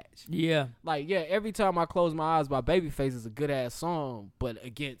even match. Yeah. Like, yeah, every time I close my eyes by Babyface is a good ass song, but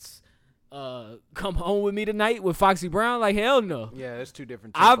against Come Home With Me Tonight with Foxy Brown, like hell no. Yeah, that's two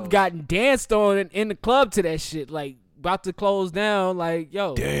different I've tempos. gotten danced on in the club to that shit, like about to close down, like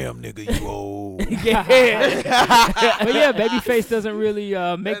yo. Damn, nigga, you old. Yeah. But yeah, Babyface doesn't really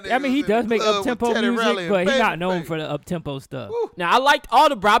make. That I mean, he nigga's in does the make club up tempo with Teddy Riley music, and but he's not known Babyface. for the up tempo stuff. Now I liked all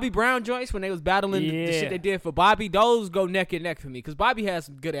the Bobby Brown joints when they was battling the Yeah. shit they did for Bobby. Those go neck and neck for me because Bobby has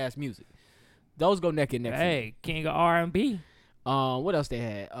some good ass music. Those go neck and neck. For me. Hey, king of R&B. What else they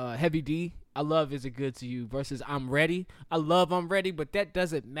had? Heavy D. I love Is It Good to You versus I'm Ready. I love I'm Ready, but that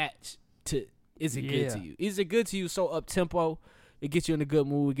doesn't match to Is It Good to You. Is It Good to You so up tempo? It gets you in a good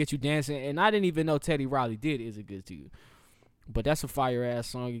mood, it gets you dancing. And I didn't even know Teddy Riley did Is It Good to You. But that's a fire ass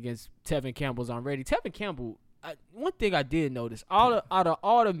song against Tevin Campbell's I'm Ready. Tevin Campbell, one thing I did notice, out of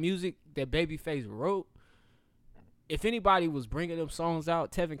all the music that Babyface wrote, if anybody was bringing them songs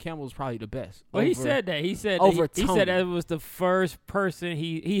out, Tevin Campbell was probably the best. Well, he said that. He said over he Tony. said that it was the first person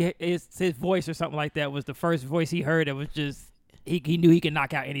his voice or something like that was the first voice he heard that was just he knew he could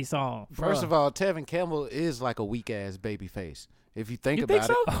knock out any song. First of all, Tevin Campbell is like a weak ass Babyface. If you think You about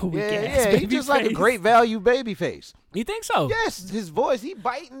think it, so? yeah, he's just like a great value Babyface. You think so? Yes, his voice, he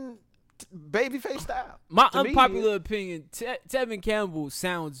biting Babyface style. My To me, unpopular opinion, Tevin Campbell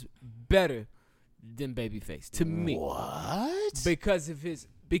sounds better than Babyface to me. What?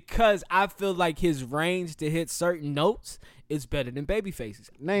 Because I feel like his range to hit certain notes is better than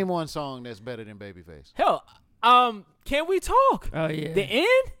Babyface's. Name one song that's better than Babyface. Hell, Can We Talk? Oh yeah. The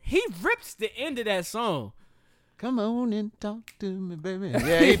end? He rips the end of that song. Come on and talk to me, baby.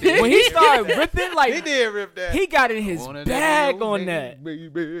 Yeah, he did. When he started ripping, like He did rip that. he got in his Wanna bag know, on baby,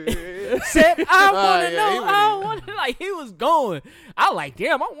 that. baby. Said, I want to yeah, know. he I was- want to, like, he was going. I like,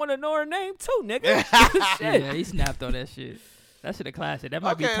 damn, I want to know her name too, nigga. Shit. Yeah, he snapped on that shit. That shit a classic. That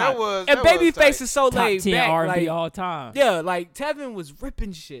might Okay, be that top, was. And that was Babyface tight. is so top laid 10 back. R&B Like, all time. yeah, like Tevin was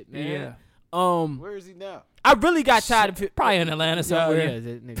ripping shit, man. Yeah. Where is he now? I really got tired of it. Probably in Atlanta somewhere. Yeah,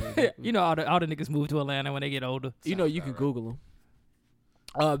 that nigga. You know, all the niggas move to Atlanta when they get older. You know, you can Google him.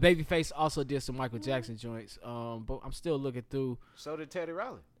 Babyface also did some Michael Jackson joints. But I'm still looking through. So did Teddy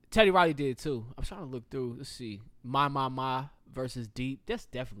Riley. Teddy Riley did too. I'm trying to look through. Let's see. My versus Deep. That's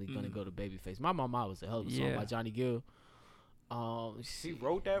definitely gonna go to Babyface. My was a hell of a song Yeah. by Johnny Gill. Let's see. He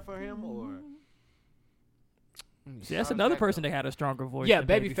wrote that for him, or See, that's another person that had a stronger voice. Yeah,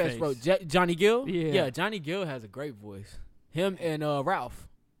 than Babyface wrote Johnny Gill. Yeah. Johnny Gill has a great voice. Him and Ralph.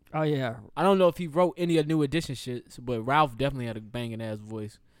 Oh yeah, I don't know if he wrote any of New Edition shit, but Ralph definitely had a banging ass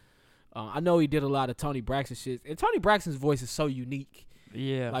voice. I know he did a lot of Tony Braxton shit, and Tony Braxton's voice is so unique.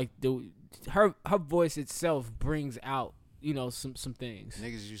 yeah. Like her voice itself brings out, you know, some things.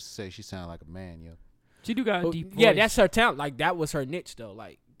 niggas used to say she sounded like a man, yo. She do got a deep voice. Yeah, that's her talent. Like that was her niche though.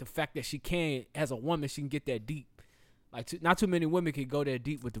 Like the fact that she can, as a woman, she can get that deep. Like not too many women can go that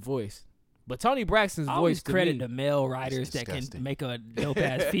deep with the voice. But Tony Braxton's I voice always to credit me, the male writers that can disgusting. make a dope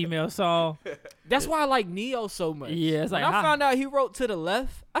ass female song. that's why I like Neo so much. Yeah, it's when like, I found out he wrote To the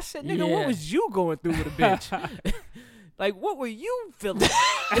Left, I said, nigga, what Yeah. was you going through with a bitch? Like, what were you feeling?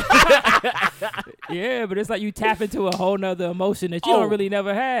 Yeah, but it's like you tap into a whole nother emotion that you don't really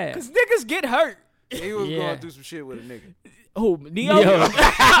never had. Because niggas get hurt. He was Yeah. going through some shit with a nigga. Who, Neo? Neo. No,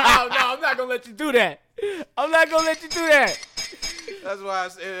 I'm not going to let you do that. I'm not going to let you do that. That's why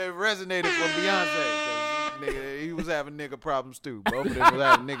it resonated from Beyonce. 'Cause nigga, he was having nigga problems too. Both of them was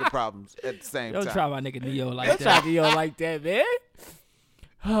having nigga problems at the same Don't time. try my nigga Neo like Don't try that. Neo like that, man.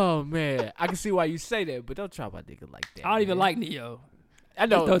 Oh, man. I can see why you say that, but don't try my nigga like that. I don't even man. like Neo. I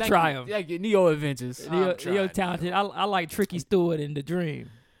know. don't thank try you. him. Thank you. Neo Adventures. Neo trying, talented. I like Tricky Stewart in The Dream.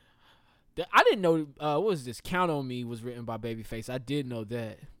 I didn't know, what was this? Count on Me was written by Babyface. I did know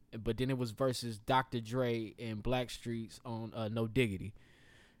that. But then it was versus Dr. Dre and Blackstreet's on No Diggity.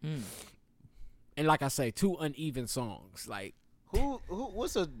 And like I say, 2 uneven songs. Like,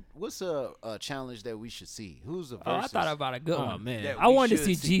 What's a challenge that we should see? Who's the Oh, I versus? thought about a good oh, one. man. That I we wanted to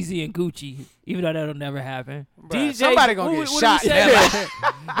should see Jeezy and Gucci, even though that'll never happen. Bruh, somebody gonna get what shot. did we say?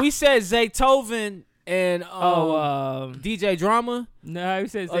 We said Zaytoven and DJ Drama. No, he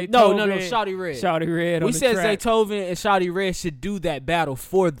said Zaytoven. No, Shawty Red. Shawty Red. We on the said track. Zaytoven and Shawty Red should do that battle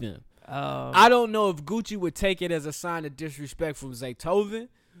for them. I don't know if Gucci would take it as a sign of disrespect from Zaytoven,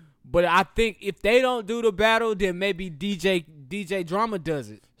 but I think if they don't do the battle, then maybe DJ Drama does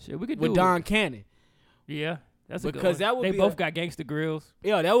it Shit, we could with do Don it. Cannon. Yeah, that's a good Because one. that would they be both a- got gangster grills.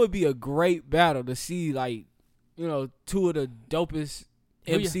 Yeah, that would be a great battle to see, like, you know, 2 of the dopest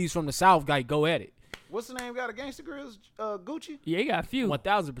Who ya- MCs from the South guy go at it. What's the name? Got a gangster grills? Gucci. Yeah, he got a few.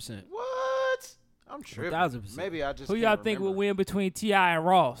 1,000%. What? I'm tripping. 1000%. Maybe I just. Who can't y'all think remember. will win between T.I. and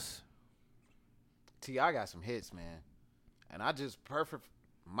Ross? T.I. got some hits, man, and I just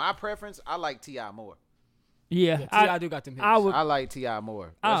my preference. I like T.I. more. Yeah, Yeah, T.I. do got them hits. I would. I like T.I.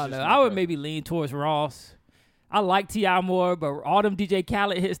 more. I That's don't just know. my I would preference. maybe lean towards Ross. I like T.I. more, but all them DJ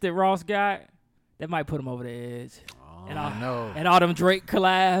Khaled hits that Ross got, that might put him over the edge. And all, no. and all them Drake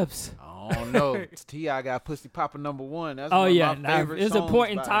collabs. I don't know. T.I. got Pussy Papa #1. That's Oh one yeah, of my favorite there's a songs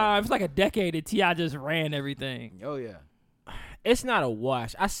point in by him. time. It's like a decade that T.I. just ran everything. Oh yeah. It's not a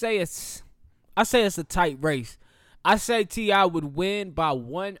wash. I say it's a tight race. I say T.I. would win by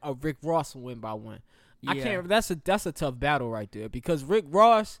 1 or Rick Ross would win by 1. I Yeah. can't. That's a tough battle right there because Rick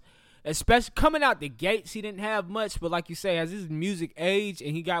Ross, especially coming out the gates, he didn't have much, but like you say, as his music aged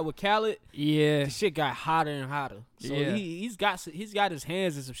and he got with Khaled, Yeah, the shit got hotter and hotter. So Yeah. he's got his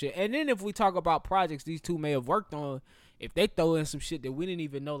hands in some shit. And then if we talk about projects these two may have worked on, if they throw in some shit that we didn't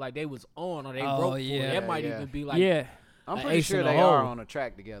even know like they was on or they Oh, wrote yeah. for, that might Yeah. even be like yeah. I'm An pretty ace in sure the they are hole. on a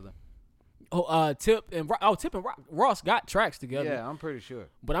track together. Tip and Ross got tracks together. Yeah, I'm pretty sure.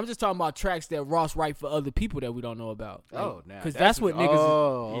 But I'm just talking about tracks that Ross write for other people that we don't know about. Oh, now because that's what niggas.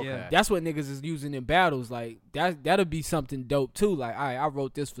 Oh, okay. Yeah. That's what niggas is using in battles. Like that'll be something dope too. Like, all right, I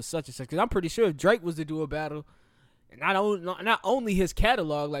wrote this for such and such. Because I'm pretty sure if Drake was to do a battle, not only his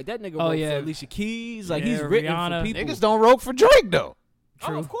catalog, like that nigga Oh, wrote yeah. for Alicia Keys. Like Yeah, he's written Rihanna. for people. Niggas don't rope for Drake though.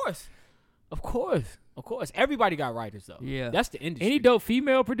 Oh, of course. Everybody got writers though. Yeah. that's the industry. Any dope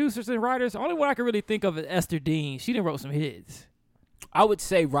female producers and writers? Only one I can really think of is Esther Dean. She done wrote some hits. I would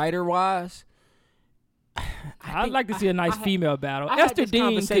say writer wise, I'd like to see a nice female battle. I had Esther this Dean could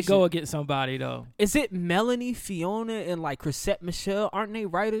conversation. go against somebody though. Is it Melanie, Fiona, and like Chrisette Michelle? Aren't they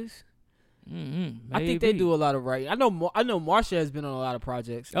writers? Mm-hmm. I think they do a lot of writing. I know Marsha has been on a lot of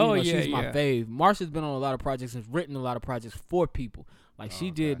projects. Oh, You know, yeah, she's my yeah. fave. Marsha's been on a lot of projects and written a lot of projects for people. Like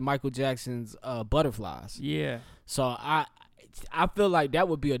she did Michael Jackson's Butterflies. Yeah. So I feel like that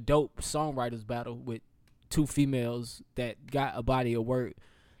would be a dope songwriters battle with two females that got a body of work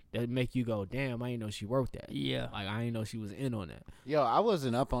that make you go, damn, I didn't know she wrote that. Yeah. Like I didn't know she was in on that. Yo, I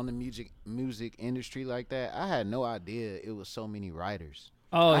wasn't up on the music industry like that. I had no idea it was so many writers.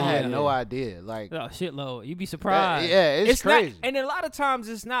 Oh I yeah. had no idea. Like, Oh shitload. You'd be that, surprised. yeah, it's crazy. Not, and a lot of times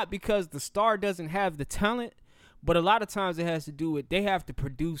it's not because the star doesn't have the talent, but a lot of times it has to do with they have to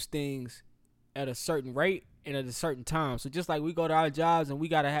produce things at a certain rate and at a certain time. So just like we go to our jobs and we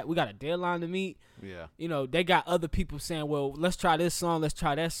got a deadline to meet. Yeah. You know, they got other people saying, "Well, let's try this song, let's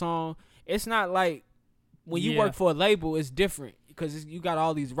try that song." It's not like when you Yeah. work for a label, it's different because you got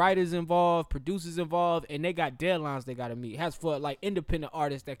all these writers involved, producers involved, and they got deadlines they got to meet. Has for like independent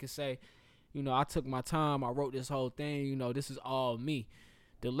artists that can say, you know, I took my time, I wrote this whole thing, you know, this is all me.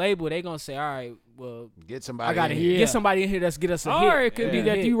 The label, they gonna say, all right, well, Get somebody. I gotta in here. Yeah. get somebody in here that's get us a Or hit. it could be Yeah.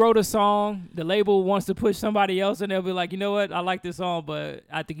 that Hit. you wrote a song, the label wants to push somebody else, and they'll be like, you know what, I like this song, but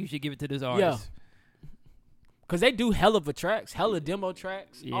I think you should give it to this artist. Cause they do hell of a tracks, hella demo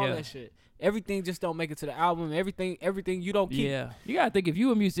tracks, all Yeah. that shit. Everything just don't make it to the album. Everything you don't keep. Yeah, you gotta think if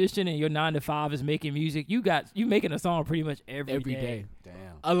you a musician and your 9 to 5 is making music, you making a song pretty much every day. Damn.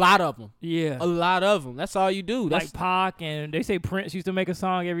 A lot of them. Yeah, A lot of them. That's all you do. That's like Pac, and they say Prince used to make a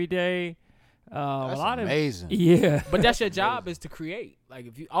song every day. A That's lot amazing. yeah, but that's your job is to create. Like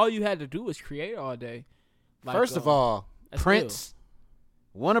if you all you had to do was create all day. Like, First of all, that's Prince.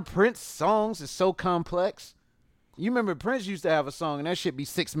 One of Prince's songs is so complex. You remember Prince used to have a song and that shit be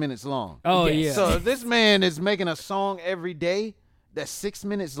 6 minutes long. oh Yes. yeah. So if this man is making a song every day that's 6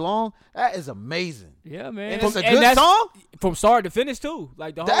 minutes long, that is amazing. Yeah, man. And it's a And good that's- song. from start to finish too.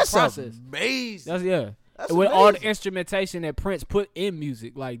 Like the whole That's process. amazing. That's yeah. That's With all the amazing. instrumentation that Prince put in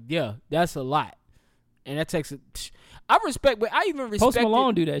music, like yeah, that's a lot, and that takes it. I respect, but I even respect Post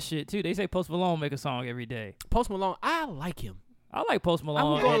Malone do that shit too. They say Post Malone make a song every day. Post Malone. I like him. I like Post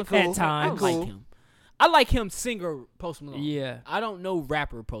Malone I'm going at, for at times. I like him. I like him singer Post Malone. Yeah. I don't know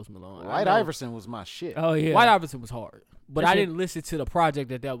rapper Post Malone. I White know- Iverson was my shit. Oh yeah. White Iverson was hard, but That I shit- didn't listen to the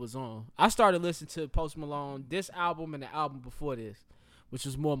project that was on. I started listening to Post Malone, this album and the album before this, which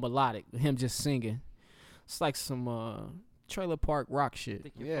was more melodic, him just singing. It's like some trailer park rock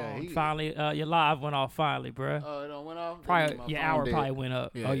shit. Yeah, he, Finally, your live went off finally, bruh. Oh, it went off. Probably My your phone hour dead. probably went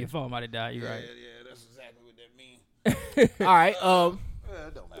up. Yeah. Oh, your phone might have died. You're right. Yeah, that's exactly what that means. All right,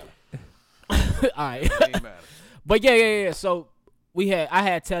 It don't matter. all right. It ain't matter. But yeah. So I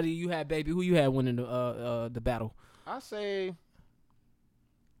had Teddy, you had Baby. Who you had winning the battle? I say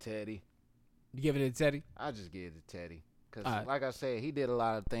Teddy. You give it to Teddy? I just give it to Teddy. Because, All right. like I said, he did a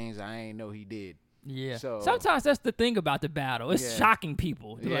lot of things I ain't know he did. Yeah. So- Sometimes that's the thing about the battle. It's Yeah. shocking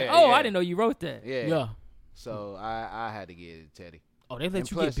people. They're like, Yeah, oh, yeah. I didn't know you wrote that. Yeah. Yeah. So I had to give it to Teddy. Oh, they let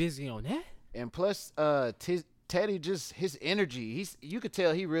And you plus- get busy on that? And plus, Teddy just his energy. You could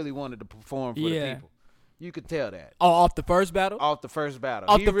tell he really wanted to perform for the Yeah. people. You could tell that Oh, off the first battle? off the first battle.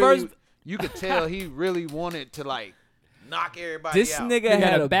 Off He the really- first- you could tell he really wanted to like knock everybody This out. nigga You had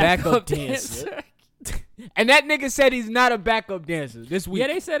got a backup dancer. And that nigga said he's not a backup dancer this week. Yeah,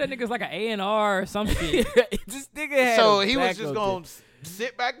 they said that nigga's like an A&R or some shit. This nigga had So a he was backup just dancer. gonna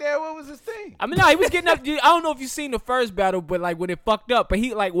sit back there. What was his thing? I mean, no, he was getting up. I don't know if you seen the first battle, but like when it fucked up, but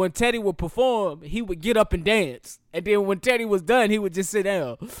he like when Teddy would perform, he would get up and dance, and then when Teddy was done, he would just sit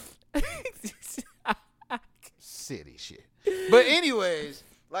down. City shit. But anyways,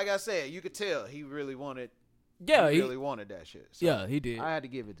 like I said, you could tell he really wanted. Yeah, he he, really wanted that shit. So yeah, he did. I had to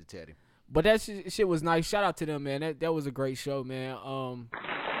give it to Teddy. But that shit was nice. Shout out to them, man. That was a great show, man.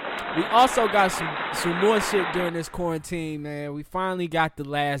 We also got some more shit during this quarantine, man. We finally got the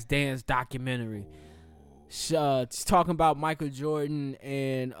Last Dance documentary. It's talking about Michael Jordan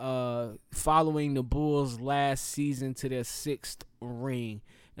and following the Bulls last season to their 6th ring.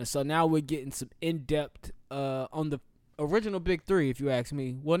 And so now we're getting some in-depth on the original Big Three, if you ask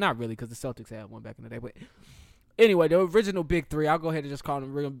me. Well, not really, because the Celtics had one back in the day, but anyway, the original Big Three. I'll go ahead and just call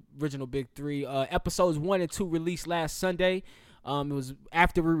them original Big Three. Episodes 1 and 2 released last Sunday. It was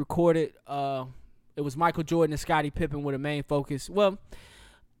after we recorded. It was Michael Jordan and Scottie Pippen with a main focus. Well,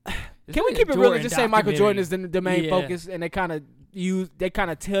 can we keep it real and just say Michael Jordan is the main focus, and they kind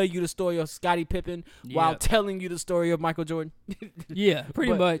of tell you the story of Scottie Pippen while telling you the story of Michael Jordan. Yeah,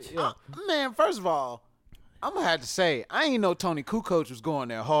 pretty But, much. yeah. Man, first of all, I'm gonna have to say I ain't know Tony Kukoc was going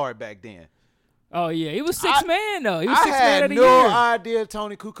there hard back then. Oh yeah, he was six man though. He was I 6 man of had the no year. idea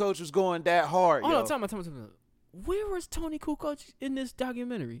Tony Kukoc was going that hard. Hold yo. on, tell me. Where was Tony Kukoc in this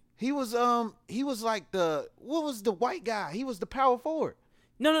documentary? He was like what was the white guy? He was the power forward.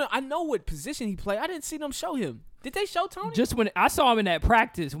 No. I know what position he played. I didn't see them show him. Did they show Tony? Just when I saw him in that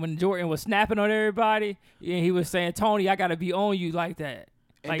practice when Jordan was snapping on everybody, and he was saying, "Tony, I gotta be on you like that."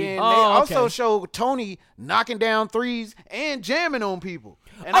 And Like, then oh, they also okay. showed Tony knocking down threes and jamming on people.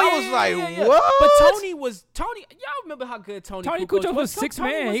 And I was like, yeah. what? But Tony. Y'all remember how good Tony Kukoc was Tony 6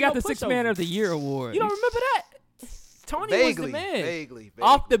 man. was He got no the 6 man pushover. of the year award. You don't remember that? Tony was the man. Vaguely.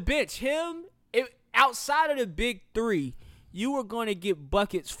 Off the bench, outside of the big three, you were going to get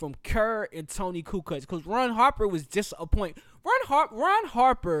buckets from Kerr and Tony Kukoc because Ron Harper was just a point. Ron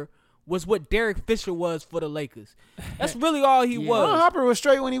Harper was what Derek Fisher was for the Lakers. That's really all he was. Ron Harper was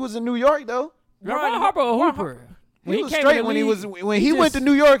straight when he was in New York, though. Ron Harper a hooper. He was came straight in the when league, he went to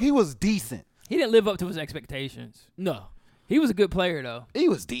New York. He was decent. He didn't live up to his expectations. No. He was a good player though. He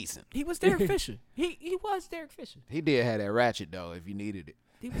was decent. He was Derek Fisher. He was Derek Fisher. He did have that ratchet though, if you needed it.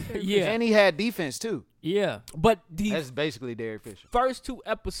 He was Derek Yeah. Fisher. And he had defense too. Yeah. But the That's basically Derek Fisher. first 2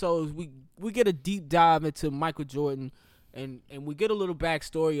 episodes, we get a deep dive into Michael Jordan, and we get a little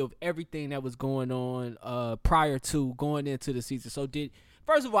backstory of everything that was going on prior to going into the season. So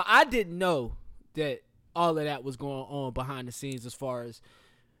first of all, I didn't know that all of that was going on behind the scenes as far as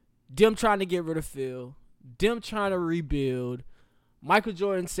them trying to get rid of Phil, them trying to rebuild. Michael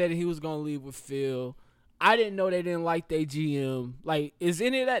Jordan said he was going to leave with Phil. I didn't know they didn't like their GM. Like, is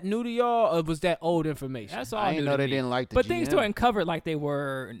any of that new to y'all, or was that old information? That's all I new didn't know to they me. didn't like the But GM. things weren't covered like they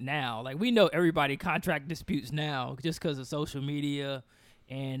were now. Like, we know everybody contract disputes now just because of social media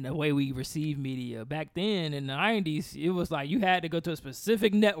and the way we receive media. Back then in the 90s, it was like you had to go to a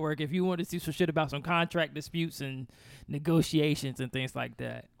specific network if you wanted to see some shit about some contract disputes and negotiations and things like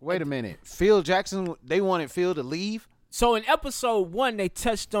that. Wait a minute. Phil Jackson, they wanted Phil to leave? So in episode 1, they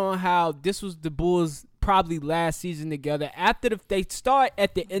touched on how this was the Bulls' probably last season together. After they start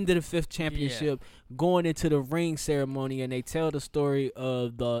at the end of the 5th championship, going into the ring ceremony, and they tell the story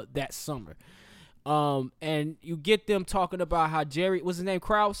of that summer. And you get them talking about how Jerry, what's his name,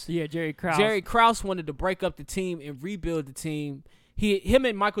 Krause? Yeah, Jerry Krause. Jerry Krause wanted to break up the team and rebuild the team. Him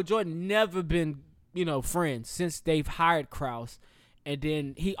and Michael Jordan never been, friends since they've hired Krause. And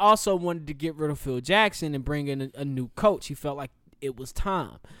then he also wanted to get rid of Phil Jackson and bring in a new coach. He felt like it was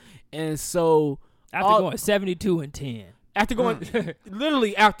time. And so After going 72-10. after going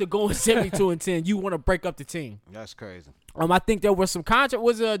 72-10, you want to break up the team. That's crazy. I think there was some contract.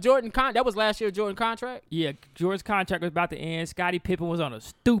 Was Jordan that was last year Jordan contract? Yeah, Jordan's contract was about to end. Scottie Pippen was on a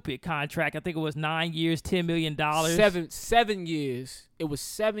stupid contract. I think it was 9 years, $10 million. 7 years. It was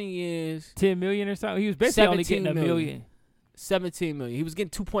 7 years. $10 million or something. He was basically only getting $1 million. 17 million. He was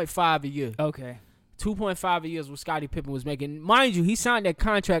getting 2.5 a year. Okay. 2.5 a year is what Scottie Pippen was making. Mind you, he signed that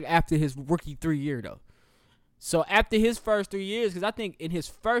contract after his rookie 3 year though. So after his first 3 years, because I think in his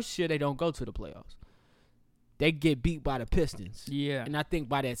first year they don't go to the playoffs. They get beat by the Pistons. Yeah. And I think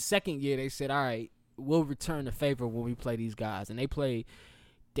by that second year they said, all right, we'll return the favor when we play these guys. And they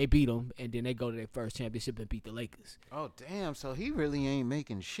beat them, and then they go to their first championship and beat the Lakers. Oh, damn. So he really ain't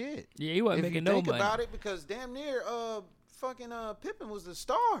making shit. Yeah, he wasn't if making you no think money. about it, because damn near fucking Pippen was the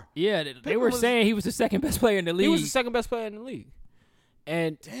star. Yeah, they Pippen were was- saying he was the second best player in the league. He was the second best player in the league.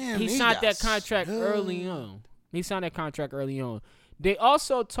 And Damn, he he signed got that contract early on. He signed that contract early on. They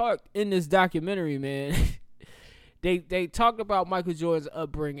also talked in this documentary, man. They talked about Michael Jordan's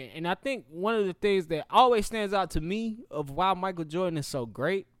upbringing. And I think one of the things that always stands out to me of why Michael Jordan is so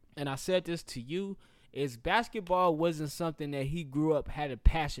great, and I said this to you, is basketball wasn't something that he grew up had a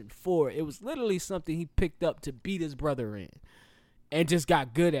passion for. It was literally something he picked up to beat his brother in and just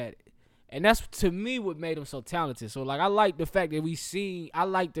got good at it. And that's, to me, what made him so talented. So, I like the fact that re-seeing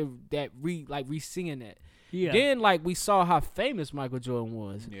that. Yeah. Then, we saw how famous Michael Jordan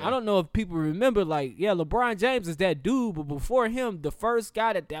was. Yeah. I don't know if people remember, LeBron James is that dude, but before him, the first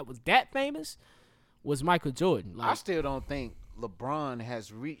guy that was that famous was Michael Jordan. I still don't think LeBron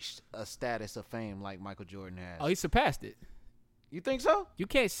has reached a status of fame like Michael Jordan has. Oh, he surpassed it. You think so? You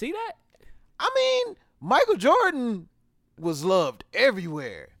can't see that? I mean, Michael Jordan was loved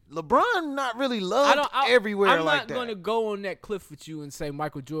everywhere. LeBron not really loved everywhere I'm like not that. going to go on that cliff with you and say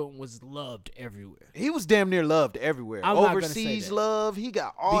Michael Jordan was loved everywhere. He was damn near loved everywhere. I'm not gonna say Overseas that. love, he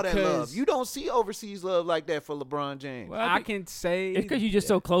got all that love. Because- You don't see overseas love like that for LeBron James. Well, I can say it's because you're just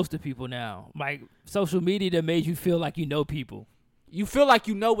so close to people now. Like, social media that made you feel like you know people. you feel like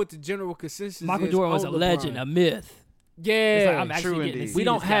you know what the general consensus Michael is Jordan was a on LeBron. legend, a myth. It's like, Yeah, I'm actually getting to see we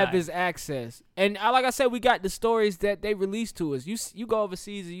don't this have guy. this access. And like I said, we got the stories that they released to us. You go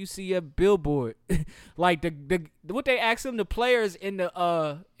overseas and you see a billboard, like the what they asked them, the players in the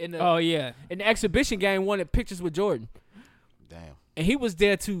Oh yeah, in the exhibition game wanted pictures with Jordan, Damn. and he was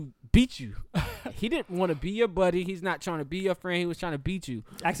there to beat you. He didn't want to be your buddy. He's not trying to be your friend. He was trying to beat you.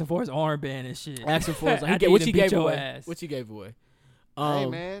 asking for his armband and shit. Asking for his, I need what to he beat gave your away. ass. What you gave away. Hey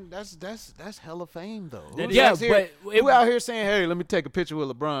man, that's hella fame though. Who's Yeah, out here- but who out here saying, "Hey, let me take a picture with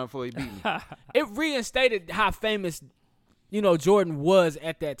LeBron before he beat me"? It reinstated how famous, Jordan was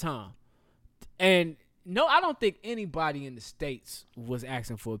at that time. And no, I don't think anybody in the States was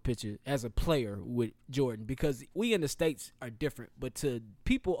asking for a picture as a player with Jordan, because we in the States are different. But to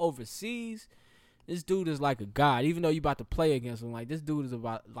people overseas, this dude is like a god. Even though you about to play against him, like this dude is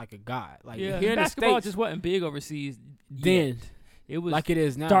about like a god. Like Yeah, here in the basketball States, just wasn't big overseas then yet. It was like it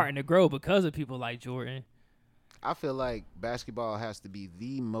is now. starting to grow because of people like Jordan. I feel like basketball has to be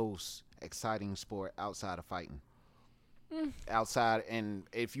the most exciting sport outside of fighting. Outside, and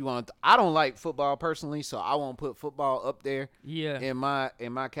if you want, I don't like football personally, so I won't put football up there Yeah, in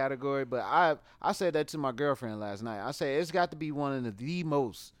my category. But I said that to my girlfriend last night. I said it's got to be one of the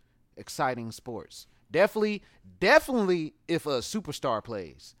most exciting sports. Definitely if a superstar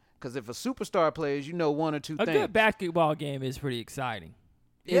plays. Because if a superstar plays, one or two a things. good basketball game is pretty exciting.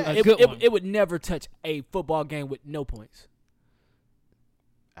 Yeah, a good one. It would never touch a football game with no points.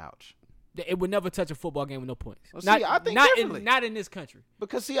 Ouch. It would never touch a football game with no points. Well, see, I think differently. not in this country.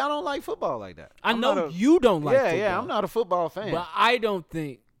 Because see, I don't like football like that. I I'm know not a- you don't like football. Yeah, I'm not a football fan. But I don't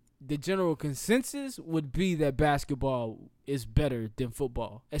think the general consensus would be that basketball is better than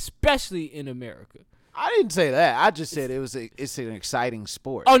football, especially in America. I didn't say that. I just said it's an exciting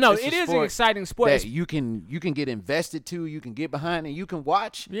sport. Oh no, It's a it is an sport exciting sport. that you can get invested to, you can get behind, and you can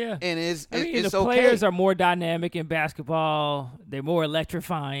watch. Yeah. and it's I mean, it's the okay. players are more dynamic in basketball. They're more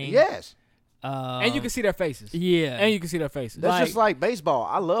electrifying. Yes, And you can see their faces. Yeah. And you can see their faces. that's just like baseball.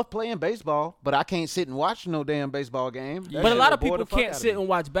 I love playing baseball, but I can't sit and watch no damn baseball game. That But a shit lot will of bore people the fuck can't out of sit me. and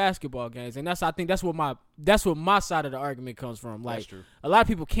watch basketball games, and I think that's what my side of the argument comes from. Like, That's true. a lot of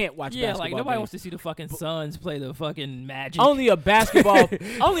people can't watch Yeah, basketball like nobody games. wants to see the fucking Suns play the fucking Magic. Only a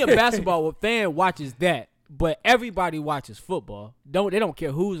basketball fan watches that, but everybody watches football. They don't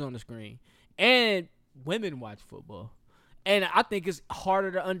care who's on the screen, and women watch football, and I think it's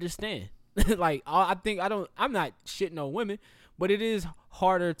harder to understand. Like I'm not shitting on women, but it is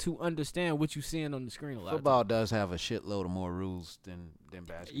harder to understand what you're seeing on the screen a lot. Football does have a shitload of more rules than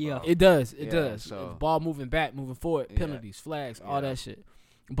basketball. Yeah. It does. It Yeah, does. so- Ball moving back, moving forward, Yeah. penalties, flags, all Yeah. that shit.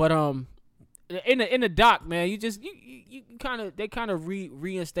 But in the doc, man, you they kind of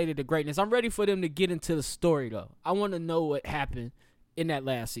reinstated the greatness. I'm ready for them to get into the story though. I want to know what happened in that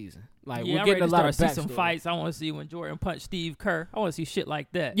last season. Like yeah, we're I'm getting ready a to lot of start see some backstory. fights. I want to see when Jordan punched Steve Kerr. I want to see shit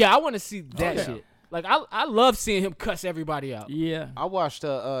like that. Yeah, I want to see that yeah. shit. Like I love seeing him cuss everybody out. Yeah. I watched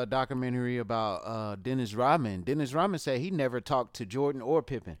a documentary about Dennis Rodman. Dennis Rodman said he never talked to Jordan or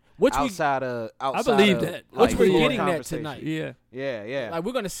Pippen outside of believe of, that. like, Which we're floor getting that conversation. tonight. Yeah. Yeah. Like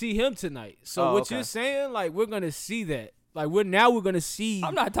we're gonna see him tonight. So Oh, what okay. you're saying, like we're gonna see that. Like we're gonna see.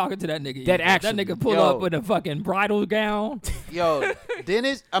 I'm not talking to that nigga. That either. action. That nigga pull Yo. up with a fucking bridal gown. Yo,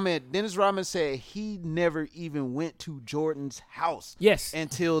 Dennis Rodman said he never even went to Jordan's house. Yes.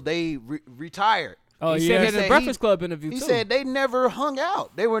 Until they retired. Oh he yeah. said that in said the Breakfast Club interview He too. said they never hung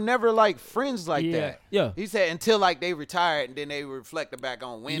out. They were never like friends like Yeah. that. Yeah. He said until like they retired and then they reflected back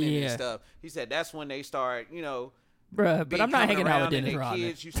on winning Yeah. and stuff. He said that's when they start, Bruh, but I'm not hanging out with Dennis and Rodman. their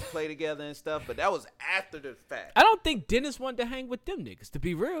kids used to play together and stuff, but that was after the fact. I don't think Dennis wanted to hang with them niggas, to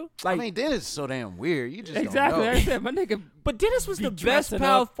be real. I Like, mean, Dennis is so damn weird. You just Exactly. don't Like I know. said, my nigga. but Dennis was be the best dressing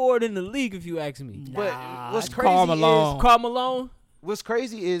power up. forward in the league, if you ask me. But what's it's crazy Karl Malone. is Karl Malone, what's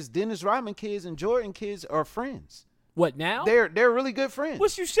crazy is Dennis Rodman kids and Jordan kids are friends. what now? They're really good friends.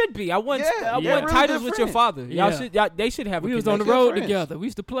 Which you should be. I won Yeah, yeah. won really titles good with your friends. father. Yeah. They should have. We a was on the connection. good road friends. together. We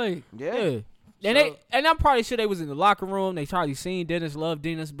used to play. Yeah. And I'm probably sure they was in the locker room. They probably seen Dennis, loved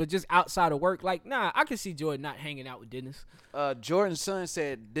Dennis, but just outside of work, like, nah, I could see Jordan not hanging out with Dennis. Jordan's son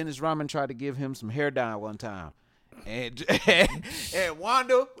said Dennis Rodman tried to give him some hair dye one time. And and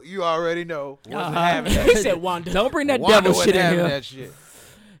Wanda, you already know, wasn't having that. He said Wanda. Don't bring that Wanda devil wasn't shit in having here. that shit.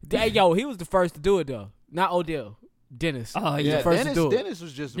 Hey, yo, he was the first to do it though. Not Odell. Dennis. Oh, He was yeah. the first Dennis, to do it. Dennis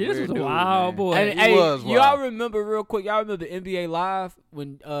was just a Dennis weird was a dude, wild man. boy. And He hey, was y'all wild. remember real quick? Y'all remember NBA Live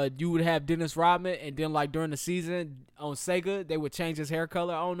when you would have Dennis Rodman, and then like during the season on Sega they would change his hair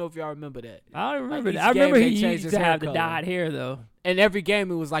color. I don't know if y'all remember that. I don't remember Like, that. I each remember game he they changed used his to hair have the color. dyed hair though. And every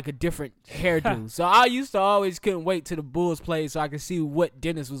game it was like a different hairdo. So I used to always couldn't wait till the Bulls played so I could see what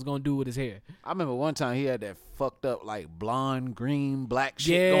Dennis was gonna do with his hair. I remember one time he had that fucked up like blonde, green, black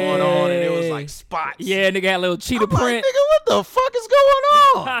shit going on, and it was like spots. Yeah, nigga had a little cheetah I'm like, print. nigga, what the fuck is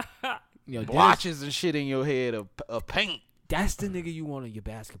going on? Yo, Blotches and shit in your head of paint. That's the nigga you want on your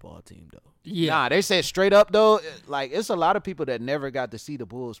basketball team, though. Yeah. Nah, they said straight up though, like it's a lot of people that never got to see the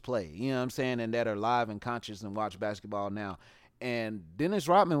Bulls play. You know what I'm saying, and that are live and conscious and watch basketball now. And Dennis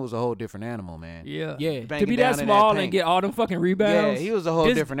Rodman was a whole different animal, man. Yeah. Yeah. To Banging be down that in small paint. and get all them fucking Yeah, rebounds. he was a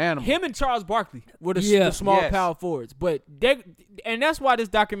whole different animal. Him and Charles Barkley were the Yeah. small Yes. power forwards. But and that's why this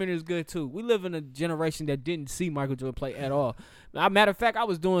documentary is good, too. We live in a generation that didn't see Michael Jordan play at all. Matter of fact, I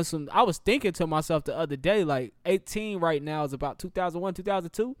was thinking to myself the other day, like 18 right now is about 2001,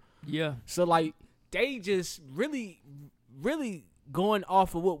 2002. Yeah. So, like, they just really, really going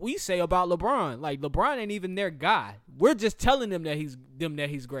off of what we say about LeBron. Like, LeBron ain't even their guy. We're just telling them that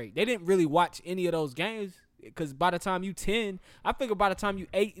he's great. They didn't really watch any of those games because by the time you 10, I figure by the time you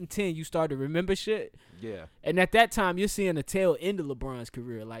 8 and 10, you start to remember shit. Yeah. And at that time, you're seeing the tail end of LeBron's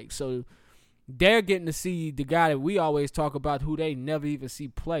career. Like, so they're getting to see the guy that we always talk about who they never even see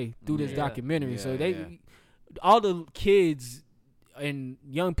play through this documentary. So all the kids and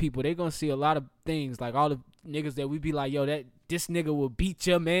young people, they're going to see a lot of things. Like all the niggas that we be like, yo, this nigga will beat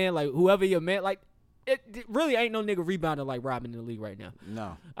your man. Like whoever your man, like it really ain't no nigga rebounding like Rodman in the league right now.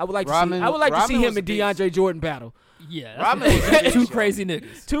 No. I would like Rodman- to see Rodman him was and a beast. DeAndre Jordan battle. Yeah. Rodman was a beast, Two yo. crazy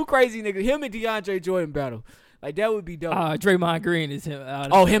niggas. Two crazy niggas. Him and DeAndre Jordan battle. Like that would be dope. Draymond Green is him.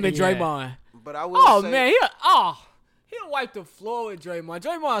 Him and yeah. Draymond. But I will say, Man, he'll wipe the floor with Draymond.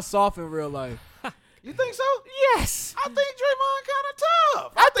 Draymond's soft in real life. you think so? Yes. I think Draymond kind of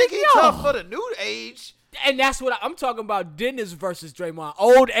tough. I think he's tough for the new age. And that's what I'm talking about. Dennis versus Draymond.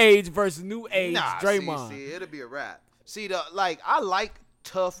 Old age versus new age Draymond. See, it'll be a wrap. See, I like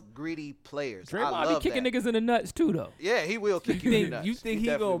tough, gritty players. I Draymond love be kicking that. niggas in the nuts too, though. Yeah, he will kick you in the nuts. You think he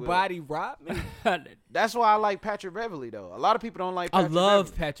definitely gonna will. body Rodman? That's why I like Patrick Beverly, though. A lot of people don't like I Patrick love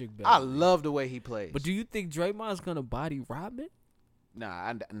Beverly. Patrick I Beverly. love the way he plays. But do you think Draymond's gonna body Rodman?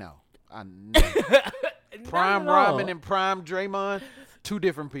 Nah, no. Not Prime at all. Rodman and Prime Draymond, two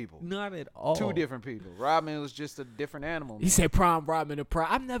different people. Not at all. Two different people. Rodman was just a different animal. He man. said prime Rodman and prime.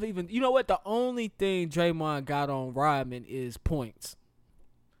 I've never even. You know what? The only thing Draymond got on Rodman is points.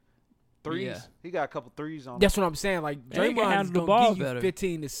 threes. Yeah. He got a couple threes on him. That's what I'm saying. Like And he can Draymond's handle the gonna ball give you better.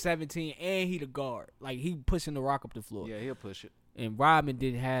 15 to 17, and he the guard. Like he pushing the rock up the floor. Yeah, he'll push it. And Rodman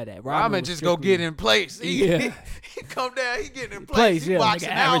didn't have that. Rodman was just go strictly- get in place. He, Yeah. he come down, he getting in Place, place. He yeah. boxing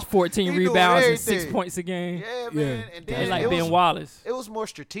Nigga out. average 14 He doing rebounds and 6 everything. points a game. Yeah, man. Yeah. And They then like it Ben was, Wallace. it was more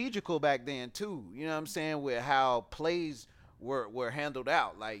strategical back then too. You know what I'm saying? With how plays were handled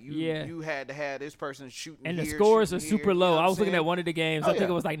out. Like you had to have this person shooting. And the here, scores are shooting super here, you low. know what I I'm was looking saying? at one of the games. Oh, I think yeah.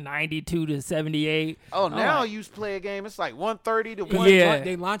 it was like 92 to 78. Oh, I'm now like, you play a game. It's like 130 to They 1. Yeah.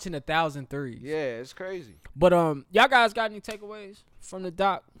 They launching 1,000 threes. Yeah, it's crazy. But y'all guys got any takeaways from the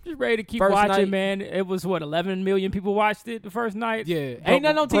doc? just ready to keep First watching, night. man. It was 11 million people watched it the first night. Yeah. Ain't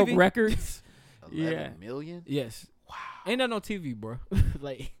nothing on broke TV. records. 11 Yeah. million? Yes. Wow. Ain't nothing on TV, bro.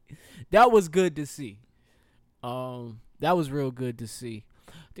 Like that was good to see. That was real good to see.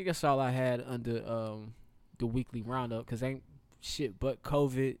 I think that's all I had under the weekly roundup because ain't shit but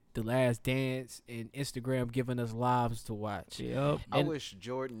COVID, The Last Dance, and Instagram giving us lives to watch. Yep. I And- wish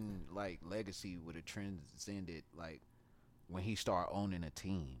Jordan legacy would have transcended when he started owning a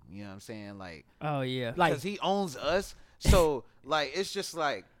team. You know what I'm saying? Like Oh yeah. Like because he owns us. So it's just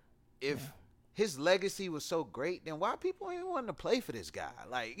like if his legacy was so great, then why people ain't wanting to play for this guy?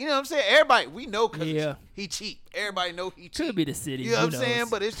 Like, you know what I'm saying? Everybody we know because Yeah. he cheap. Everybody know he cheap. Could be the city. You know who what I'm saying? knows?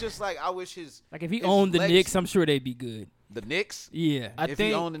 But it's just like I wish like if he his owned the legacy- Knicks, I'm sure they'd be good. the Knicks. Yeah. I If think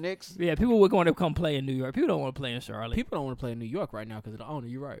he owned the Knicks, Yeah, people were going to come play in New York. People don't want to play in Charlotte. people don't want to play in New York right now because of the owner.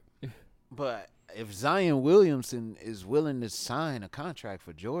 You're right. but if Zion Williamson is willing to sign a contract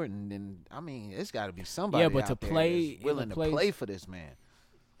for Jordan, then I mean it's got to be somebody. Yeah, but out to there play that's in willing a to place- play for this man.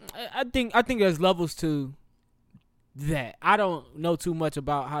 I think there's levels to that. I don't know too much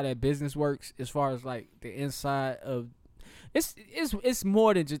about how that business works as far as like the inside of it's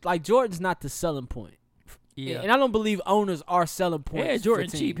more than just like Jordan's not the selling point. Yeah. And I don't believe owners are selling points. Yeah, for Jordan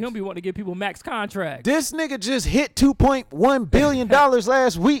teams. cheap. He don't be wanting to give people max contracts. This nigga just hit $2.1 billion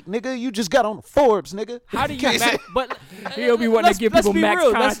last week, nigga. You just got on the Forbes, nigga. How do you Can't say- but He'll be wanting to give let's people be max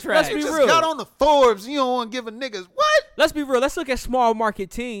real. contracts. Let's You be just real. got on the Forbes. You don't want to give a niggas what? Let's be real. Let's look at small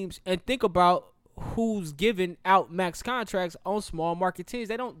market teams and think about who's giving out max contracts on small market teams.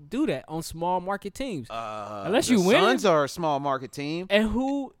 They don't do that on small market teams. Unless The you win. Suns are a small market team. And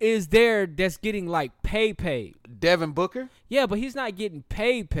who is there that's getting like paid? Devin Booker. Yeah, but he's not getting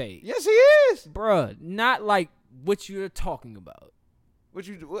paid. Yes, he is. Bruh, not like what you're talking about. What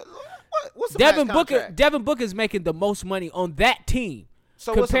you do? What? What's the Devin max Booker. contract? Devin Booker's making the most money on that team.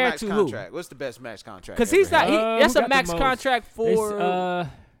 So what's the compared max to contract? who? What's the best max contract? Because he's not. That's who a got max the most? contract for.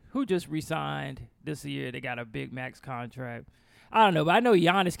 Who just re-signed this year? They got a big max contract. I don't know, but I know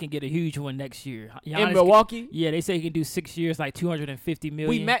Giannis can get a huge one next year. Giannis in Milwaukee. Yeah, they say he can do 6 years, like $250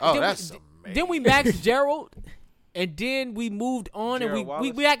 million. Then we maxed Gerald, and then we moved on, Gerald and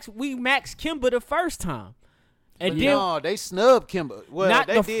we maxed Kimba the first time, and then no, they snubbed Kimba. Well, not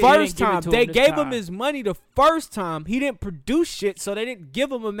they the did. first They didn't give it time. to They him this gave him time. his money the first time. He didn't produce shit, so they didn't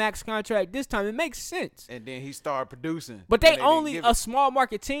give him a max contract this time. It makes sense. And then he started producing. But and they didn't only give a it. small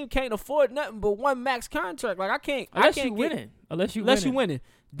market team can't afford nothing but one max contract. Like I can't Unless get, you winning. Unless you winning.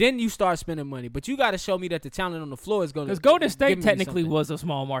 Then you start spending money. But you got to show me that the talent on the floor is going to. Because Golden give State me technically something. was a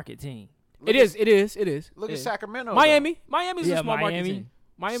small market team. It is. Look at Sacramento. Miami's a Yeah, small market Miami. team.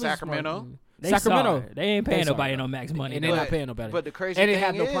 Miami's Sacramento. They Sacramento. sorry. They ain't paying They sorry, nobody bro. no max money. And though. they're not paying no better. But the crazy and they thing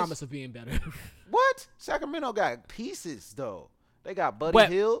have no is- promise of being better. What? Sacramento got pieces though. They got Buddy But-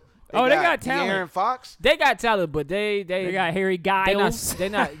 Hill. they got talent. Aaron Fox. They got talent, but they got Harry they're Giles. they're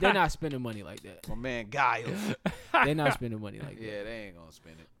not spending money like that. My man Giles. They're not spending money like that. Yeah, they ain't gonna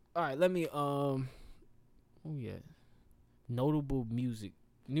spend it. All right, let me oh yeah, notable music,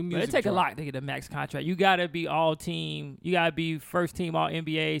 new But music. it take a drop. lot to get a max contract. You gotta be all team. You gotta be first team All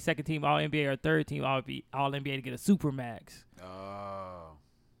NBA, second team All NBA, or third team All NBA to get a super max. Oh.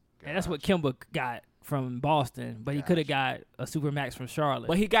 And that's what Kimba got from Boston, but he could have got a super max from Charlotte.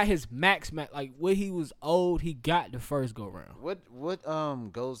 But he got his max like when he was old. He got the first go round. What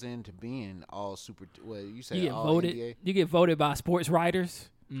goes into being all super? Well, you said you get all voted. NBA? You get voted by sports writers.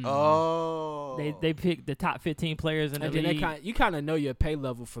 Oh. They pick the top 15 players in the And then league. you kind of know your pay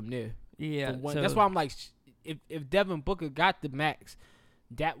level from there. Yeah, From one- so- that's why I'm like, if Devin Booker got the max,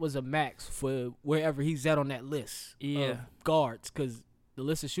 that was a max for wherever he's at on that list. Yeah. Of guards, because the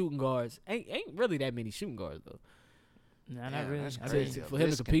list of shooting guards ain't really that many shooting guards though. Nah, not Damn, really. that's I mean, crazy. For him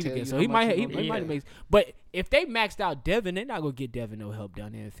This to can compete tell against, you so how he much might you he gonna might make. make. But if they maxed out Devin, they're not gonna get Devin no help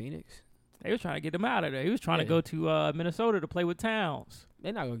down there in Phoenix. They was trying to get him out of there. He was trying to Yeah. go to Minnesota to play with Towns.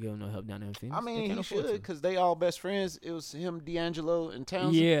 They're not gonna give him no help down there in Phoenix. I They mean, can't he afford should to. because they all best friends. It was him, D'Angelo, and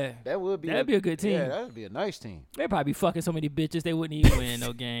Townsend. Yeah. That'd That'd be a good team. Yeah, that'd be a nice team. They probably be fucking so many bitches they wouldn't even win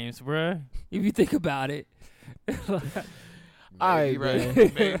no games, bruh. If you think about it. All right, right.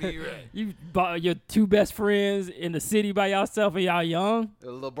 man. Maybe you right. You bought your two best friends in the city by yourself and y'all young.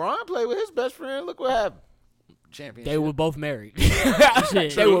 LeBron played with his best friend. Look what happened. Championship. They were both married.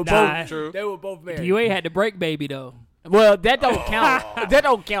 Shit, They were nah. both. They were both married. You ain't had to break baby though. Well, that don't count. That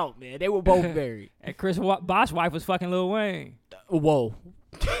don't count, man. They were both married. And Chris Bosh's wife was fucking Lil Wayne. Whoa.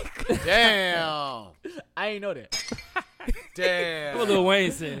 Damn. I ain't know that. Damn. What Lil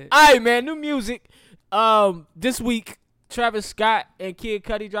Wayne said. All right, man. New music. This week, Travis Scott and Kid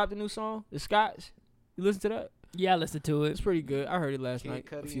Cudi dropped a new song, The Scotch. You listen to that? Yeah, I listened to It's it. pretty good. I heard it last Kid night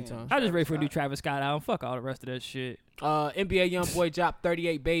a Cudi few and- times. I just ready for a new Travis Scott album. Fuck all the rest of that shit. NBA YoungBoy dropped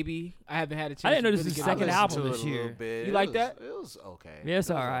 38 Baby. I haven't had a chance. I didn't know to this really is get the second into it. album To it this a little year. bit. You It like was- that? It was okay. Yeah, it's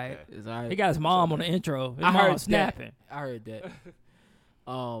It was all right. okay. It's all right. He got his mom on the intro. His I mom heard snapping. that. I heard that.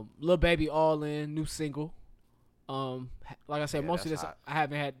 Lil Baby All In, new single. Like I said, Yeah, most of that's this hot. I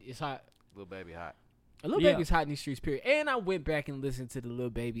haven't had. It's hot. Little baby hot. Lil Yeah. Baby's hot in these streets, period. And I went back and listened to the Lil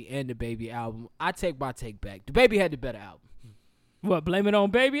Baby and the Baby album. I take my take back. The Baby had the better album. What, blame it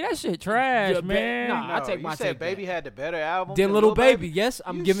on baby? That shit trash, Yeah, man. nah. I No, take you my said take Baby back. had the better album Then than Little Lil Baby. Yes,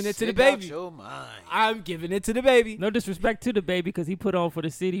 I'm You giving it to the sick out Baby. your mind. I'm giving it to the Baby. No disrespect to the baby because he put on for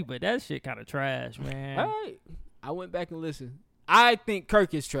the city, but that shit kind of trash, man. All right. I went back and listened. I think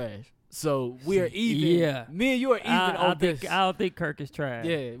Kirk is trash. So we are even. Yeah. Me and you are even on this. I don't think Kirk is trash.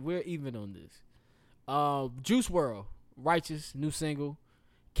 Yeah, we're even on this. Juice WRLD, Righteous, new single.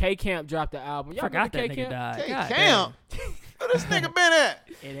 K Camp dropped the album. Y'all Forgot remember that K nigga Camp? died. Hey, God Camp. Where this nigga been at?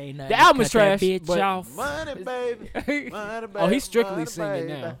 damn. It ain't nothing. The album is Cut that trash, bitch but- off. Money, baby. Money, baby. Oh, he's strictly money, singing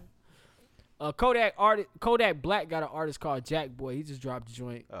baby. now. Kodak Black got an artist called Jack Boy. He just dropped a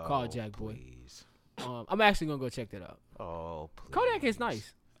joint called Jack Boy. Please. I'm actually gonna go check that out. Oh, please. Kodak is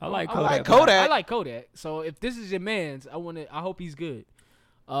nice. I like I Kodak. like Kodak. I like Kodak. So if this is your man's, I hope he's good.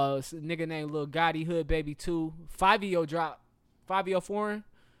 It's a nigga named Lil Gotti, Hood Baby 2. 5EO drop. 5EO Foreign.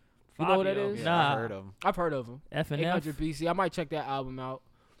 You know what that Fabio. is? Yeah, Nah. I heard of him. I've heard of him. F and 800 F. BC. I might check that album out.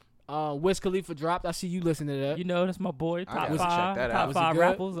 Wiz Khalifa dropped. I see you listen to that. You know, that's my boy. Top gotta check five. that out. Top Was it five good?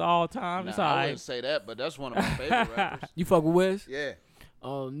 rappers of all time. It's Nah, I alright. wouldn't say that, but that's one of my favorite rappers. You fuck with Wiz? Yeah.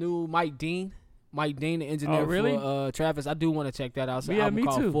 New Mike Dean. Mike Dean, the engineer Oh, really? for Travis. I do want to check that out. It's an Yeah, album me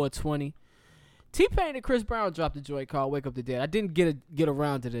called too. 420. T-Pain and Chris Brown dropped a joint called Wake Up the Dead. I didn't get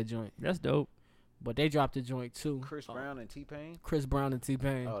around to that joint. That's dope. but they dropped a joint too. Chris Brown and T-Pain. Chris Brown and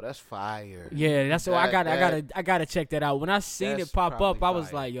T-Pain. Oh, that's fire. Yeah, that's what I gotta check that out. When I seen That's it pop up, probably I was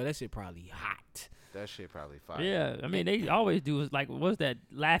fire. like, yo, that shit probably hot. That shit probably fire. Yeah, I mean they always do is like what's that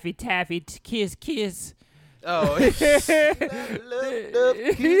Laffy Taffy kiss kiss. Oh, love, kiss,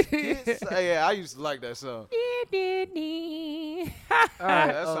 kiss. Yeah, I used to like that song.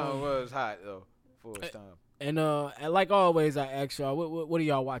 That song was hot though for its time. And like always, I ask y'all, what are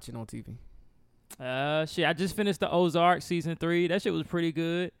y'all watching on TV? Shit, I just finished the Ozark season 3. That shit was pretty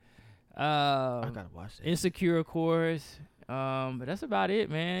good. I gotta watch that. Insecure, of course. But that's about it,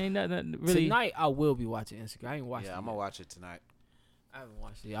 man. Ain't nothing really. Tonight I will be watching Insecure. I ain't watched it. Yeah, I'm gonna watch it tonight. I haven't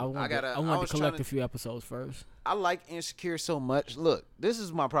watched it. I want was to collect trying a few episodes first. I like Insecure so much. Look, this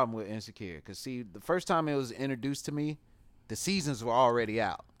is my problem with Insecure. Because, see, the first time it was introduced to me, the seasons were already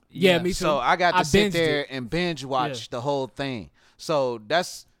out. Yeah, me too. So I got to sit binged there it. and binge watch the whole thing. So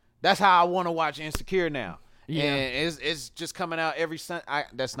that's how I want to watch Insecure now. Yeah. And it's just coming out every Sunday.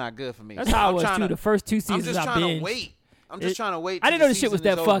 That's not good for me. That's how I was too. The first 2 I'm seasons just I trying binged. to wait. I'm just trying to wait. I till didn't know the the shit was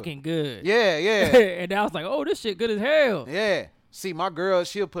season that is over. fucking good. Yeah, yeah. And I was like, oh, this shit good as hell. Yeah. See, my girl,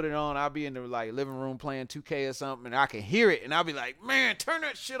 she'll put it on. I'll be in the living room playing 2K or something, and I can hear it, and I'll be like, man, turn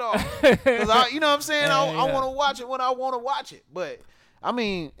that shit off. Because you know what I'm saying? I want to watch it when I want to watch it. But, I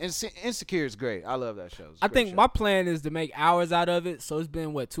mean, Insecure is great. I love that show. I think my plan is to make hours out of it. So it's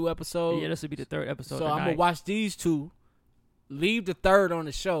been, 2 episodes? Yeah, this will be the 3rd episode So tonight. I'm going to watch these 2, leave the 3rd on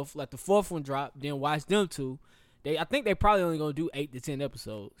the shelf, let the 4th one drop, then watch them 2. I think they probably only gonna do 8 to 10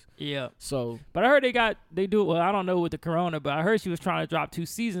 episodes. Yeah. So, but I heard they do. Well, I don't know with the corona, but I heard she was trying to drop 2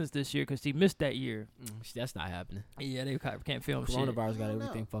 seasons this year because she missed that year. That's not happening. Yeah, they can't film shit. Coronavirus got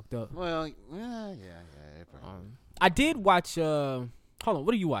everything fucked up. Well, yeah. I did watch. Hold on,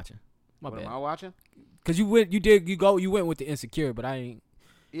 what are you watching? What am I watching? Because you went with the Insecure, but I ain't.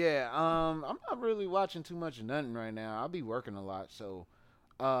 Yeah. I'm not really watching too much of nothing right now. I'll be working a lot, so.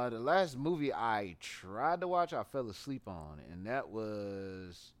 The last movie I tried to watch, I fell asleep on, and that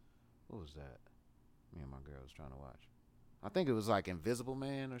was, what was that? Me and my girl was trying to watch. I think it was like Invisible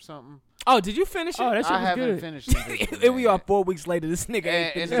Man or something. Oh, did you finish it? Oh, that shit I was haven't good. finished Invisible Here we Man are yet. 4 weeks later. This nigga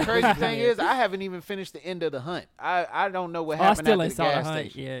ain't And finished the crazy Invisible thing Man. is, I haven't even finished the end of The Hunt. I don't know what I happened still after ain't the saw the gas hunt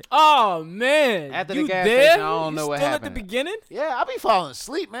station. yet. Oh man! After the you gas there? station, I don't know You what still happened. at the beginning? Yeah, I be falling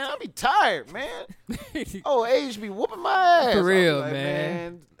asleep, man. I be tired, man. Oh, age be whooping my ass. For I be real, like,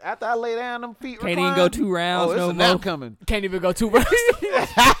 man. After I lay down, them feet Can't recline, even go 2 rounds Oh, it's no a nap more. coming. Can't even go 2 rounds.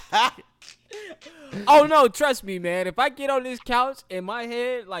 Oh no, trust me, man. If I get on this couch and my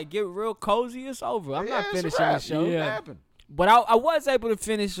head get real cozy, it's over. I'm not it's a finishing wrap. the show. It Yeah. happened. But I was able to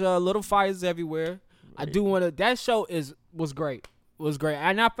finish Little Fires Everywhere. I do want to. That show was great. Was great.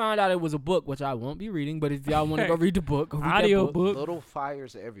 And I found out it was a book, which I won't be reading. But if y'all want to go read the book, go read that Audio book. Little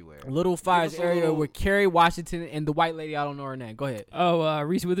fires everywhere. Little Fires us a Area little- with Kerry Washington and the white lady. I don't know her name. Go ahead. Oh,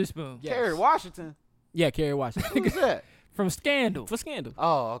 Reese Witherspoon. Yes. Kerry Washington. Yeah, Kerry Washington. Who's that? From Scandal. For Scandal.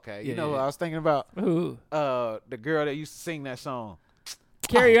 Oh, okay. You Yeah, know yeah. what I was thinking about? Who? The girl that used to sing that song.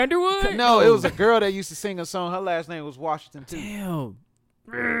 Carrie Underwood? No, it was a girl that used to sing a song. Her last name was Washington too.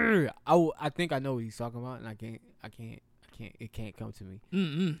 Damn. I think I know what he's talking about, and I can't. It can't come to me.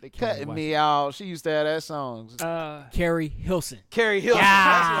 Mm-mm. They cutting me out. She used to have that song. Carrie Hilson. Carrie Hilson.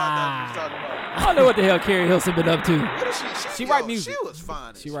 Yeah. That's what I thought you was talking about. I don't know what the hell Carrie Hilson been up to. What is She write music. She was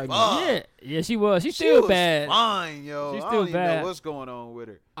fine. She as write fuck. music. Yeah, she was. She's She still was bad. fine, yo. She's I still don't even bad. know what's going on with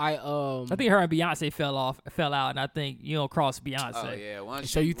her. I think her and Beyonce fell out, and I think you don't cross Beyonce. Oh yeah. Once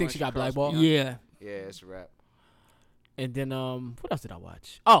So you think once she got crossed blackballed? Beyonce- Yeah. Yeah, it's a wrap. And then what else did I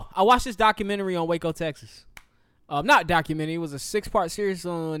watch? Oh, I watched this documentary on Waco, Texas. Not documentary. It was a 6-part series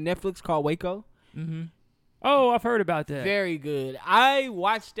on Netflix called Waco. Mm-hmm. Oh, I've heard about that. Very good. I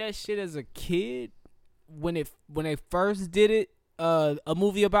watched that shit as a kid when they first did it. A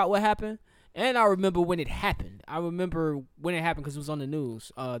movie about what happened, and I remember when it happened. I remember when it happened because it was on the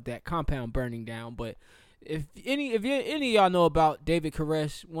news. That compound burning down. But if any of y'all know about David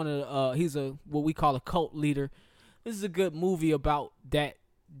Koresh, he's what we call a cult leader. This is a good movie about that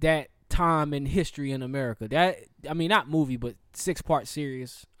time in history in America. Not movie, but 6-part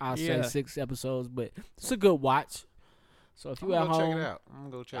series. I'll say 6 episodes, but it's a good watch. So if you at I'm gonna home, check it out. I'm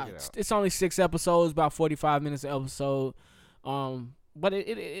gonna go check it out. it's only 6 episodes, about 45 minutes an episode. But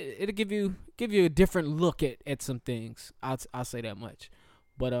it'll give you a different look at some things. I'll say that much.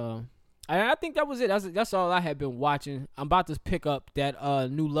 But I think that was it. That's all I had been watching. I'm about to pick up that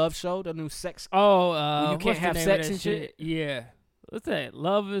new Love show, the new sex. Oh, you can't what's the have name sex of that and shit? Yeah. What's that?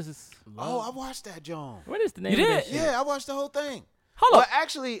 Love is. Oh, I watched that, John. What is the name You of that did? shit? Yeah, I watched the whole thing. Hold Well, up.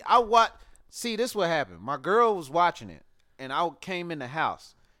 actually, I watched. See, this what happened. My girl was watching it, and I came in the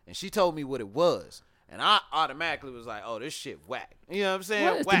house, and she told me what it was. And I automatically was like, oh, this shit whack. You know what I'm saying?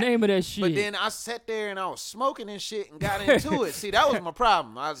 What is whack. the name of that shit? But then I sat there and I was smoking and shit and got into it. See, that was my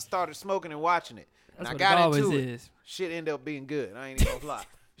problem. I started smoking and watching it. And That's I what got it always into it. is. Shit ended up being good. I ain't even gonna lie.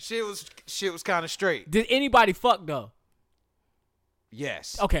 Shit was kind of straight. Did anybody fuck though?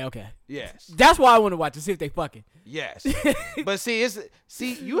 Yes. Okay. Yes. That's why I want to watch to see if they fucking. Yes. But see,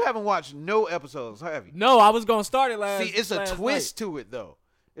 you haven't watched no episodes, have you? No, I was gonna start it last. See, it's a last twist night. to it though.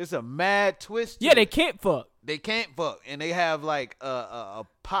 It's a mad twist. To Yeah, they it. can't fuck. They can't fuck, and they have like a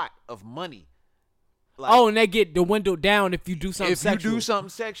pot of money. Like, Oh, and they get the window down if you do something if sexual. you do something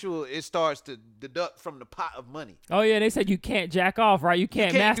sexual, it starts to deduct from the pot of money. Oh yeah, they said you can't jack off, right? You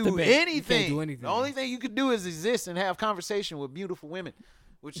can't, You can't do masturbate. anything. do anything. The only thing you could do is exist and have conversation with beautiful women,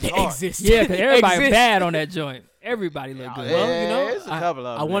 which is hard. Exist. Yeah, because everybody Exist. bad on that joint. Everybody look good. Well, Yeah, you know, it's a couple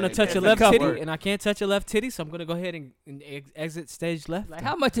of I them, want to man. touch It's your a left couple. titty, and I can't touch your left titty, so I'm gonna go ahead and exit stage left. Like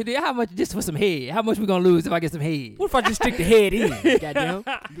how much just for some head? How much we gonna lose if I get some head? What if I just stick the head in? Goddamn.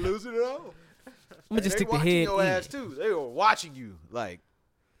 You losing it all. I'm gonna just They stick the watching head your in. ass too. They were watching you. Like,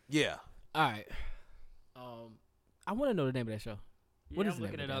 yeah. All right. I want to know the name of that show. What is I'm the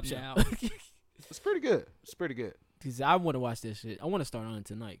name looking of it that up show? now. It's pretty good. It's pretty good. Cause I want to watch this shit. I want to start on it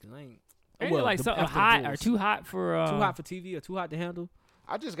tonight. Cause I ain't. Ain't it like the- something after the hot or Bulls. too hot for too hot for TV or too hot to handle?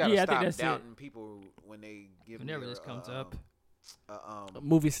 I just gotta Yeah, I think stop that's it. doubting people when they give Whenever me this comes up.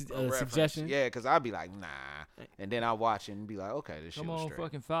 Movie reference. suggestion. Yeah, because I'd be like, nah, and then I watch it and be like, okay, this shit Come was on, straight.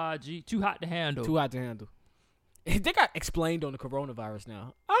 fucking 5G. Too hot to handle. Too hot to handle. They got explained on the coronavirus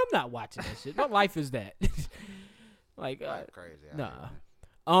now. I'm not watching that shit. What life is that? Like, Crazy. I nah.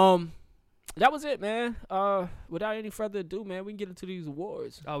 hear That was it, man. Without any further ado, man, we can get into these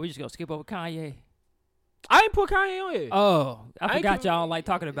awards. Oh, we just gonna skip over Kanye. I ain't put Kanye on here. Oh, I ain't forgot keep- y'all don't like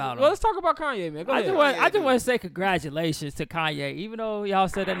talking about him. Well, let's talk about Kanye, man. Go I ahead. just want to say congratulations to Kanye. Even though y'all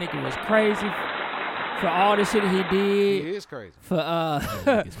said that nigga was crazy for all the shit that he He did, is crazy.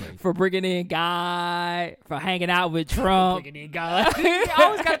 for for bringing in God, for hanging out with Trump. Bringing in God. I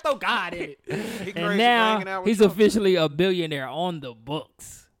always gotta throw God in it. He crazy And for now hanging out with he's Trump. officially a billionaire on the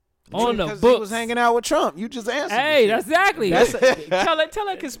books. On the Because books. he was hanging out with Trump. You just answered. Hey, the that's shit. exactly. tell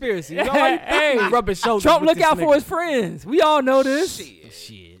that conspiracy. You know, why you Hey, rubbing shoulders Trump with look this out for nigga? his friends. We all know this.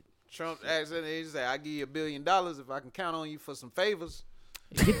 Shit. Trump asked him, he said, "I give you $1 billion if I can count on you for some favors."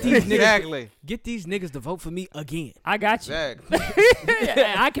 Get these niggas. Exactly. Get these niggas to vote for me again. I got you. Exactly.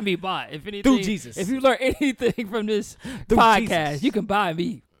 Yeah, I can be bought. If anything, Through Jesus. If you learn anything from this Through podcast, Jesus. you can buy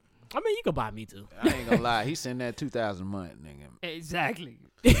me. I mean, you can buy me too. I ain't gonna lie. He sent that 2,000 a month, nigga. Exactly.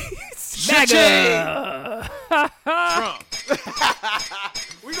 Cha-ching! Trump.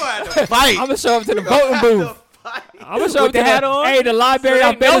 We gonna have to fight. I'm gonna show up to the voting booth. I'm gonna show With up the to hat the on? Hey, the library So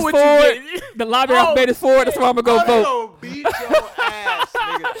on they know Bettis what you Ford. get. The library on Bettis Ford. That's where I'm gonna go Oh, they vote. gonna beat your ass,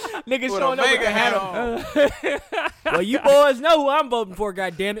 nigga. Niggas With showing a up with MAGA the hat on. Well, you boys know who I'm voting for,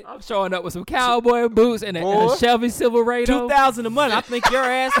 goddammit. I'm showing up with some cowboy boots and a Boy. Chevy Silverado. $2,000 a month. I think your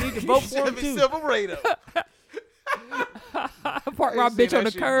ass need to vote for him Chevy too. Silverado. Park my They say bitch on that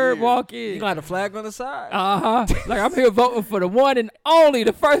the shit curb, weird. walk You in. gonna have a flag on the side. Like I'm here voting for the one and only,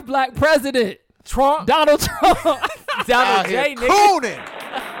 the first black president, Trump, Donald Trump. Donald Out J, here nigga.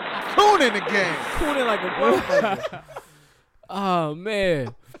 cooning the game. Cooning like a motherfucker. Oh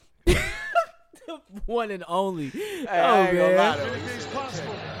man. The one and only. Hey, Oh I ain't gonna lie man. though.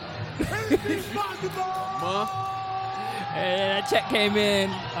 He said month. And that check came in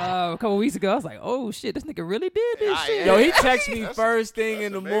a couple weeks ago. I was like, oh shit, this nigga really did this shit. Yo, he texted me That's- first thing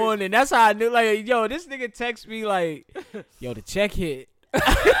in the amazing. morning. That's how I knew. Like, yo, this nigga text me like, yo, the check hit.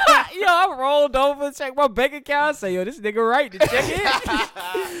 Yo, I rolled over, checked my bank account, say, yo, this nigga right, the check hit.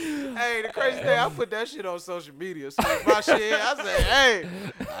 Hey, the crazy thing, I put that shit on social media. So my shit, I said, hey,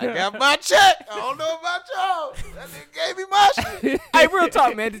 I got my check. I don't know about y'all. That nigga gave me my shit. Hey, real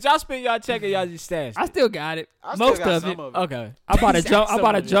talk, man. Did y'all spend y'all check or y'all just stashed? I still got it. I still Most got of some it. of Okay. I bought a jump. I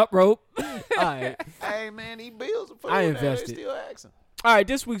bought a jump rope. All right. Hey, man, these bills are put I in there. They invested. still asking. All right,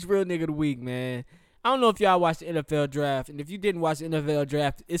 this week's Real Nigga of the Week, man. I don't know if y'all watched the NFL Draft, and if you didn't watch the NFL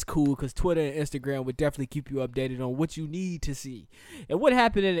Draft, it's cool because Twitter and Instagram would definitely keep you updated on what you need to see. And what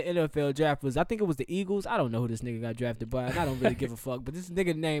happened in the NFL Draft was, I think it was the Eagles. I don't know who this nigga got drafted by, and I don't really give a fuck. But this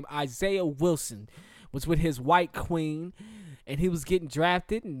nigga named Isaiah Wilson was with his white queen, and he was getting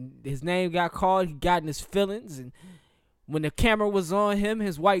drafted, and his name got called. He got in his feelings, and when the camera was on him,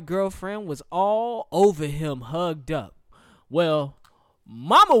 his white girlfriend was all over him, hugged up. Well,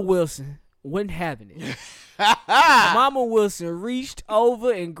 Mama Wilson wasn't having it. Mama Wilson reached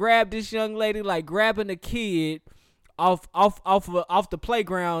over and grabbed this young lady like grabbing a kid off the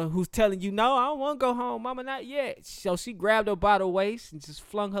playground who's telling you, no, I don't want to go home, mama, not yet. So she grabbed her by the waist and just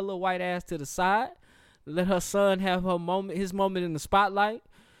flung her little white ass to the side, let her son have his moment in the spotlight.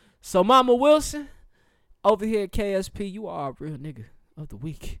 So Mama Wilson, over here at KSP, you are a real nigga of the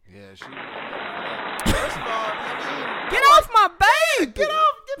week. Yeah, she. First of all, get off my baby. Get out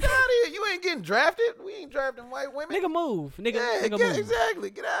of here. You ain't getting drafted. We ain't drafting white women. Nigga move. Nigga Yeah, move. exactly.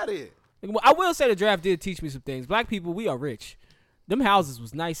 Get out of here. I will say the draft did teach me some things. Black people, we are rich. Them houses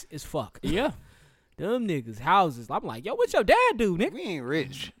was nice as fuck. Yeah. Them niggas houses. I'm like, yo, what your dad do, nigga? We ain't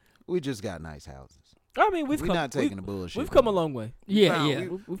rich. We just got nice houses. I mean, we're not taking the bullshit. We've come a long way. Yeah.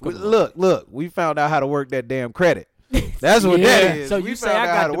 Look, we found out how to work that damn credit. That's what that is. So We you say found I out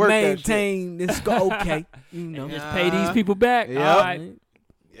how got to work that maintain this? Okay, you know. Just pay these people back. Yep. All right.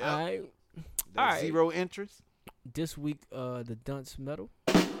 Yep. All right. That All right. Zero interest. This week, the Dunce Medal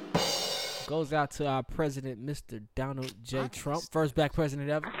goes out to our president, Mr. Donald J. Trump, first black president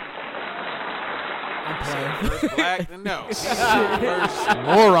ever. I'm playing. First black, no. First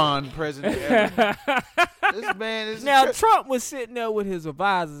moron president ever. This man is Now, Trump was sitting there with his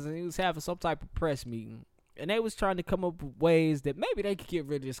advisors, and he was having some type of press meeting. And they was trying to come up with ways that maybe they could get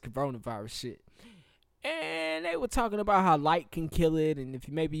rid of this coronavirus shit. And they were talking about how light can kill it, and if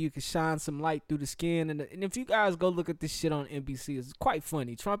maybe you could shine some light through the skin. And if you guys go look at this shit on NBC, it's quite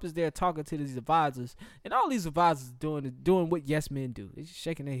funny. Trump is there talking to these advisors, and all these advisors doing what yes men do. They're just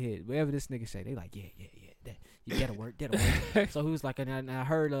shaking their head. Whatever this nigga say, they like, yeah. That'll work. So he was like, and I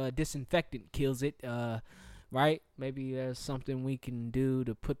heard disinfectant kills it. Right? Maybe there's something we can do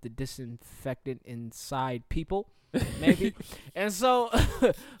to put the disinfectant inside people. Maybe. And so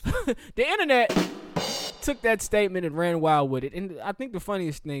the internet took that statement and ran wild with it. And I think the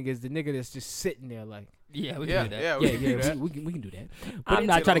funniest thing is the nigga that's just sitting there like, Yeah, we can do that. we can do that. But I'm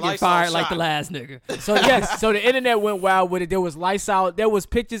not trying to get fired like the last nigga. So yes, so the internet went wild with it. There was Lysol. There was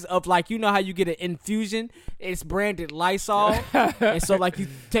pictures of like, you know how you get an infusion? It's branded Lysol. And so like you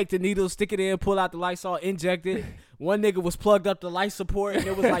take the needle, stick it in, pull out the Lysol, inject it. One nigga was plugged up to life support, and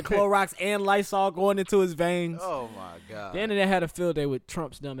it was like Clorox and Lysol going into his veins. Oh my God. The internet had a field day with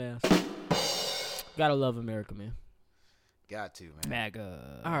Trump's dumb ass. Gotta love America, man. Got to, man.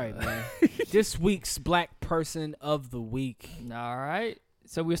 MAGA. All right, man. This week's black person of the week. All right.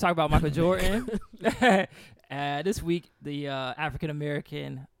 So we were talking about Michael Jordan. This week, the African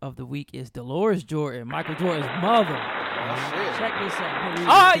American of the week is Dolores Jordan, Michael Jordan's mother. Oh, shit. Check this out.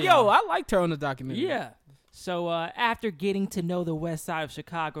 I liked her on the documentary. Yeah. So after getting to know the West Side of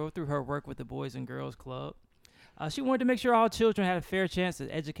Chicago through her work with the Boys and Girls Club, she wanted to make sure all children had a fair chance at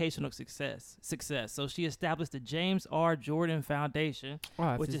educational success. So she established the James R. Jordan Foundation,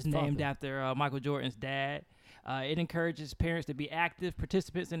 which is named after Michael Jordan's dad. It encourages parents to be active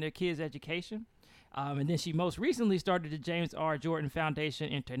participants in their kids' education. And then she most recently started the James R. Jordan Foundation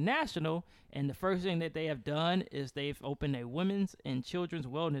International. And the first thing that they have done is they've opened a women's and children's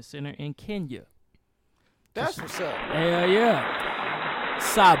wellness center in Kenya. That's what's up. Hell yeah.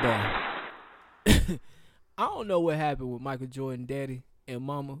 Sidebar. I don't know what happened with Michael Jordan daddy and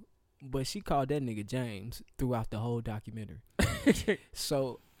mama, but she called that nigga James throughout the whole documentary.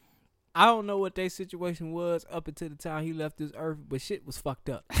 So I don't know what their situation was up until the time he left this earth, but shit was fucked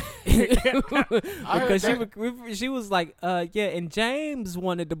up. Because she was like, yeah, and James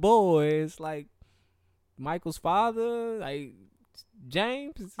wanted the boys, like Michael's father, like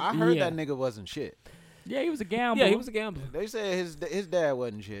James. I heard that nigga wasn't shit. Yeah, he was a gambler. Yeah, he was a gambler. They said his dad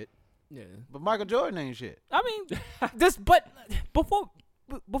wasn't shit. Yeah, but Michael Jordan ain't shit. I mean, but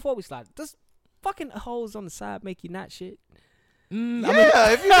before we slide, does fucking hoes on the side make you not shit?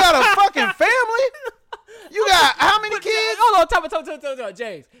 If you got a fucking family, you got how many kids? Hold on, time,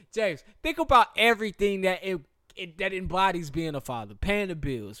 James. Think about everything that that embodies being a father, paying the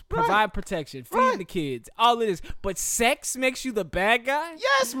bills, providing protection, feeding the kids, all of this. But sex makes you the bad guy?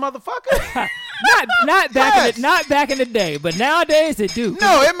 Yes, motherfucker. not back in the day, but nowadays it do.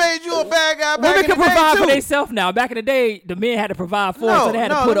 No, it made you a bad guy. Women can provide for themselves now. Back in the day, the men had to provide for them, so they had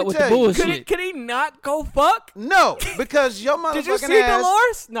to put up with the bullshit. Could he not go fuck? No, because your motherfucking Did you see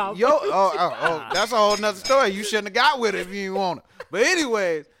Dolores? No. That's a whole nother story. You shouldn't have got with it if you didn't want it. But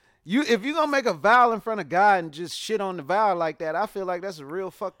anyways, if you're going to make a vow in front of God and just shit on the vow like that, I feel like that's a real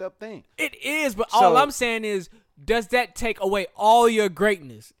fucked up thing. It is, but all I'm saying is, does that take away all your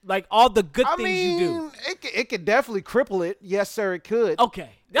greatness? Like all the good things you do? It could definitely cripple it. Yes, sir, it could. Okay.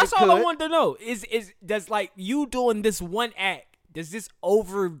 That's all I wanted to know. Does like you doing this one act, does this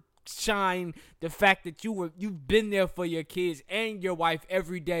overshine the fact that you've been there for your kids and your wife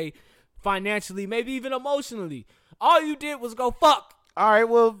every day, financially, maybe even emotionally? All you did was go fuck. All right,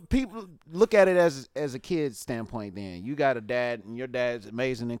 well, people look at it as a kid's standpoint then. You got a dad, and your dad's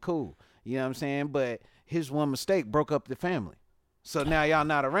amazing and cool. You know what I'm saying? But his one mistake broke up the family. So now y'all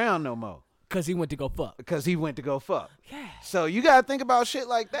not around no more. Because he went to go fuck. Yeah. So you got to think about shit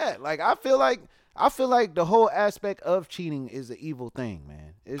like that. Like, I feel like the whole aspect of cheating is an evil thing,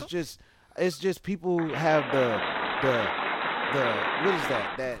 man. It's just people who have the what is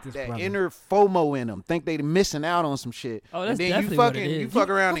that inner FOMO in them. Think they missing out on some shit. Oh, that's and then definitely what it is. you fuck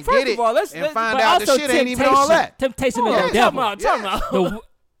around and First get of it all, and find out the shit ain't even all that. Temptation is the Time devil. out.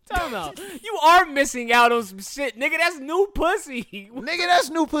 Time out. You are missing out on some shit, nigga. That's new pussy. Nigga, that's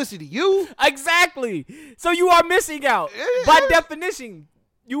new pussy to you. Exactly. So you are missing out. By definition,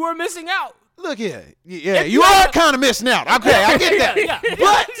 you were missing out. Look here. Yeah, you are kind of missing out. Okay, I get that.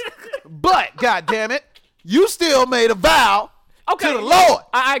 Yeah. But, God damn it, you still made a vow to the Lord.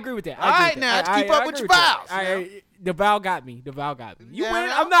 I agree with that. All right, now, keep up with your vows. The vow got me. You Yeah, win.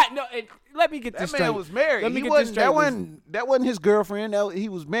 no. I'm not. No, let me get That this straight. man was married. Let me He get this wasn't, straight. that wasn't his girlfriend. He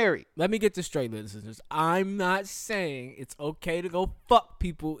was married. Let me get this straight, ladies and listeners. I'm not saying it's okay to go fuck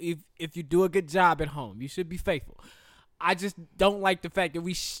people if you do a good job at home. You should be faithful. I just don't like the fact that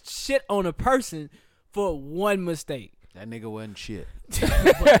we shit on a person for one mistake. That nigga wasn't shit.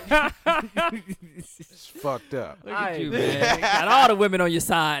 It's fucked up. Look at you, man. Got all the women on your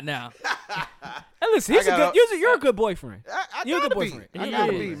side now. Hey, listen, you're a good boyfriend. You're a good boyfriend. I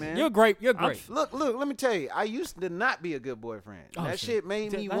gotta be, man. You're great. Look, let me tell you. I used to not be a good boyfriend. That shit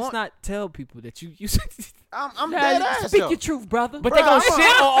made me Let's want. not tell people that you I'm dead ass, Speak though. your truth, brother. but they gonna shit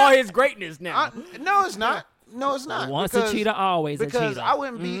on all his greatness now. No, it's not. No, it's not. Once because, a cheater, always a cheater. Because I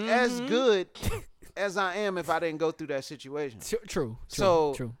wouldn't be as good as I am if I didn't go through that situation. True.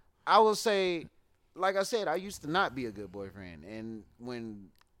 So true. I will say, like I said, I used to not be a good boyfriend, and when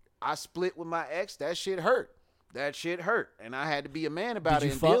I split with my ex, that shit hurt. And I had to be a man about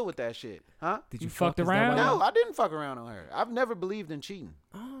it and deal with that shit. Huh? Did You fuck fucked is that around? why- No, I didn't fuck around on her. I've never believed in cheating.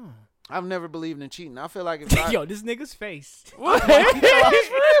 Oh. I've never believed in cheating. I feel like if I, Yo, this nigga's face. it's for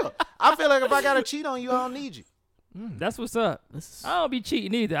real. I feel like if I gotta cheat on you, I don't need you. That's what's up. I don't be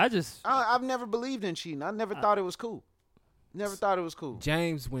cheating either. I've never believed in cheating. I never thought it was cool. Never thought it was cool.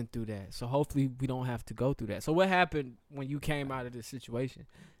 James went through that, so hopefully we don't have to go through that. So what happened when you came out of this situation?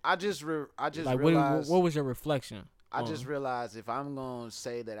 I just Like, realized. what was your reflection? I just realized if I'm gonna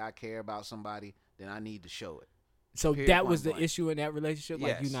say that I care about somebody, then I need to show it. So Period, that was point the blank. issue in that relationship?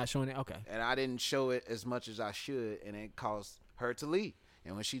 Like, Yes. you not showing it? Okay. And I didn't show it as much as I should, and it caused her to leave.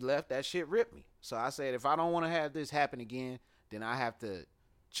 And when she left, that shit ripped me. So I said, if I don't want to have this happen again, then I have to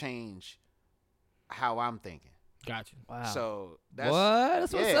change how I'm thinking. Gotcha. Wow. So that's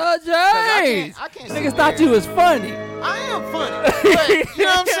That's what's yeah. up, 'Cause I James. can't sit Niggas thought there- you was funny. I am funny, but you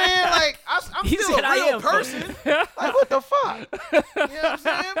know what I'm saying? Like I'm He still said, a "I real am funny." person. Like what the fuck? You know what I'm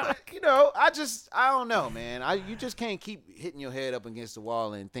saying? But I don't know, man. You just can't keep hitting your head up against the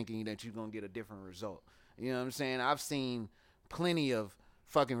wall and thinking that you're gonna get a different result. You know what I'm saying? I've seen plenty of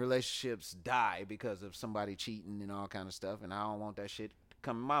fucking relationships die because of somebody cheating and all kind of stuff, and I don't want that shit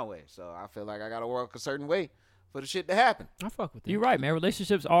coming my way. So I feel like I gotta work a certain way for the shit to happen. I fuck with that. You're right, man.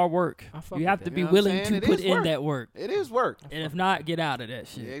 Relationships are work. I fuck You with have that. to be You know what I'm willing saying? to It put is in work. that work. It is work. And if not, get out of that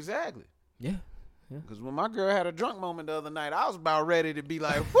shit. Yeah, exactly. Yeah. Because when my girl had a drunk moment the other night, I was about ready to be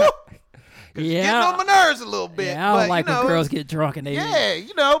like, whoop. Yeah. Getting on my nerves a little bit. Yeah, I don't but, like you know, when girls get drunk and they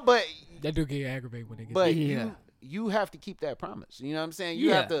but That do get aggravated when they get but Yeah. you have to keep that promise. You know what I'm saying?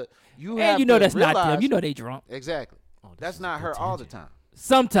 Yeah. Have to and you know to that's not realize, them. You know they drunk. Exactly. That's not her all the time.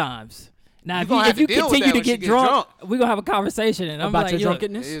 Sometimes. Now, You if gonna you, have if you to deal with continue that to when she get get drunk, we're going to have a conversation. And I'm about like, your yo,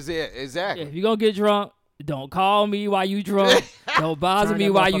 drunkenness. Is it exactly? if you're going to get drunk, don't call me while you drunk. Don't bother Turn me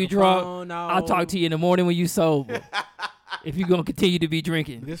that while you motherfucking drunk. phone I'll talk to you in the morning when you sober. If you're going to continue to be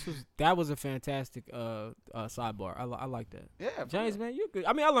drinking. That was a fantastic sidebar. I like that. Yeah, for James, real. man, you're good.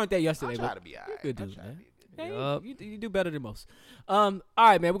 I mean, I learned that yesterday. I try but to be all you're right. good I dude, try to man. be a good dude. Yeah, Yup. you do better than most. All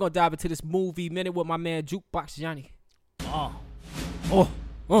right, man, we're gonna dive into this movie minute with my man Jukebox Johnny. Oh.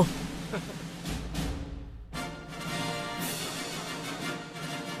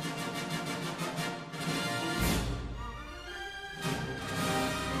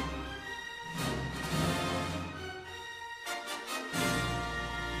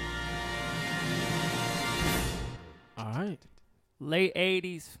 All right. Late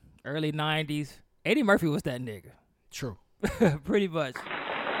 80s, early 90s. Eddie Murphy was that nigga. True. Pretty much.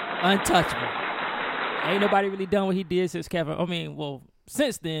 Untouchable. Ain't nobody really done what he did since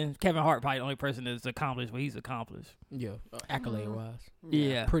since then, Kevin Hart probably the only person that's accomplished what he's accomplished. Yeah, accolade wise.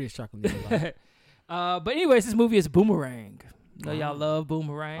 Yeah. Pretty chocolate. Life. But anyways, this movie is Boomerang. Know y'all love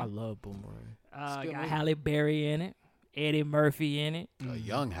Boomerang. I love Boomerang. a good Got movie. Halle Berry in it. Eddie Murphy in it. A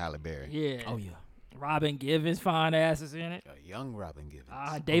young Halle Berry. Yeah. Oh yeah. Robin Givens, fine asses in it. A young Robin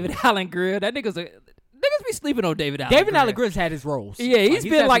Givens. David Allen Greer. That niggas be sleeping on David Allen. David Allen Greer's had his roles. Yeah, he's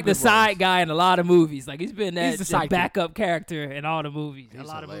been had like some the good side roles. guy in a lot of movies. Like he's been He's the the sidekick. backup character in all the movies. He's a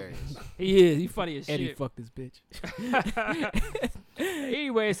lot hilarious. of movies. He is. He's funny as Eddie shit. fucked this bitch.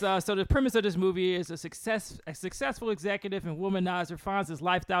 Anyways, so the premise of this movie is a successful executive and womanizer finds his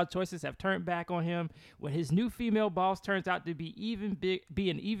lifestyle choices have turned back on him when his new female boss turns out to be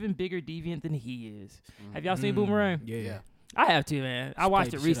an even bigger deviant than he is. Have y'all seen Boomerang? Yeah. I have too, man. I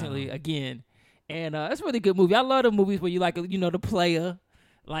watched played it the shit out of recently him. again, and it's a really good movie. I love the movies where you like, the player,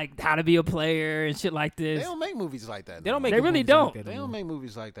 like How to Be a Player and shit like They this. don't make movies like that. They no don't more. make They really movies don't. Like that They no don't more. make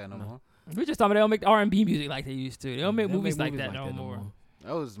movies like that no more. We just talking about they don't make R&B music like they used to. They don't make They don't movies like movies that no more.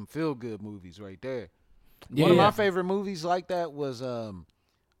 Those are some feel good movies right there. Yeah. One of my favorite movies like that was A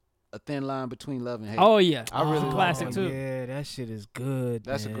Thin Line Between Love and Hate. Oh yeah, I really It's a love classic that too. Yeah, that shit is good.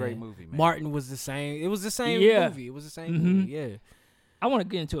 That's man. a great movie, man. Martin was the same. It was the same Yeah. movie. It was the same Mhm. movie. Yeah. I want to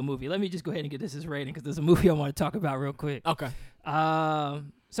get into a movie. Let me just go ahead and get this as rating because there's a movie I want to talk about real quick. Okay.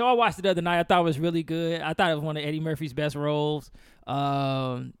 So I watched it the other night. I thought it was really good. I thought it was one of Eddie Murphy's best roles.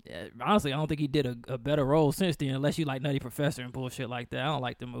 Honestly, I don't think he did a better role since then, unless you like Nutty Professor and bullshit like that. I don't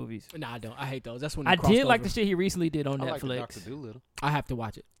like the movies. Nah, I don't. I hate those. That's when I they crossed did like over. the shit he recently did on I like the Netflix. Dr. Dolittle. I have to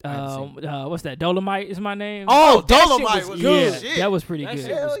watch it. I haven't seen it. What's that? Dolomite is my name. Oh, that Dolomite shit was good. yeah, shit. that was pretty That good.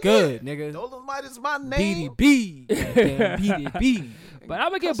 shit was Hell good, yeah. nigga. Dolomite is my name. BDB. Goddamn, BDB. But I'm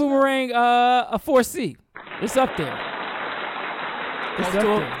gonna give Boomerang a 4C. It's up there. It's up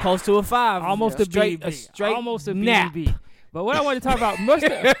there. Close to a 5. Almost Yeah. a straight, BB. a straight Almost a nap. BB. But what I want to talk about,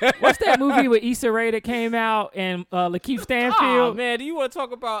 what's that movie with Issa Rae that came out and Lakeith Oh Stanfield? man, do you want to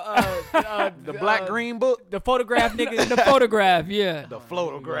talk about The Black Green Book. the photograph nigga? The photograph, yeah. The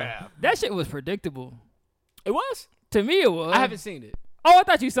photograph. That shit was predictable. It was. To me, it was. I haven't seen it. Oh, I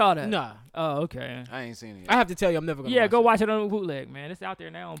thought you saw that. Nah, Oh, okay. I ain't seen it I yet. have to tell you, I'm never gonna. Yeah, watch go it. watch it on bootleg, man. It's out there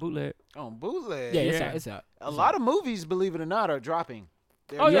now on bootleg. On bootleg. Yeah, it's Yeah. out. It's out. A lot of movies, believe it or not, are dropping.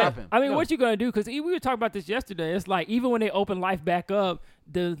 They're Oh yeah. dropping. I mean, No. what you gonna do? Because we were talking about this yesterday. It's like even when they open life back up,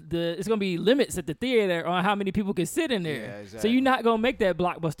 the it's gonna be limits at the theater on how many people can sit in there. Yeah, So exactly. you're not gonna make that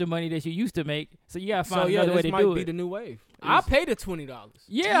blockbuster money that you used to make. So you gotta So find yeah, another way this to might do be it. the new wave. I'll pay the $20.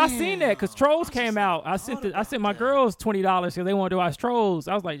 Yeah, I seen that because Trolls came out. I sent my girls $20 because they wanted to watch Trolls.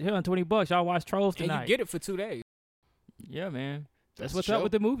 I was like, hell, $20, y'all watch Trolls And tonight. you get it for 2 days. Yeah, man. That's That's what's the up show.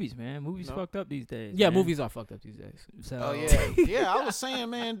 with the movies, man. Movies No. fucked up these days. Yeah, man. movies are fucked up these days. So Oh yeah, yeah. I was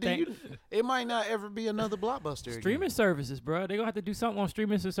saying, man, Thank- it might not ever be another blockbuster. again. streaming services, bro. They're gonna have to do something on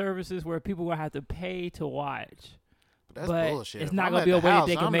streaming services where people will have to pay to watch. That's but bullshit. it's If not I'm gonna at be a the way that house,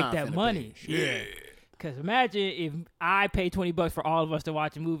 they can I'm make not that finna money. pay. Yeah. Cause imagine if I pay $20 for all of us to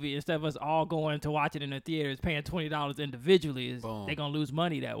watch a movie instead of us all going to watch it in the theaters, paying $20 individually. Boom. They're gonna lose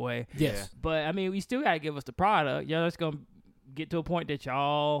money that way. Yes. But I mean, we still gotta give us the product. Yeah, it's gonna get to a point that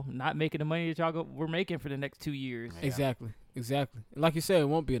y'all not making the money that y'all we're making for the next 2 years. Yeah. Exactly. And like you said, it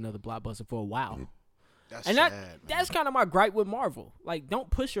won't be another blockbuster for a while. That's And sad, that's kind of my gripe with Marvel. Like, don't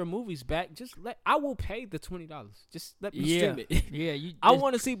push your movies back. Just I will pay the $20. Just let me Yeah, stream it. yeah. You. I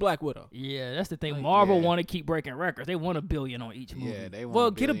want to see Black Widow. Yeah, that's the thing. Like, Marvel yeah. want to keep breaking records. They want $1 billion on each movie. Yeah, they want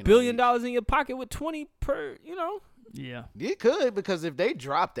Well, get $1 billion in your pocket with 20 per. You know, Yeah. You could, because if they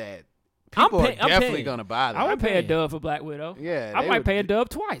drop that, I'm people pay- are I'm definitely paying. gonna buy that. I would pay a paying. dub for Black Widow. Yeah, I they might would- pay a dub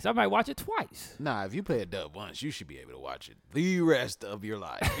twice. I might watch it twice. Nah, if you pay a dub once, you should be able to watch it the rest of your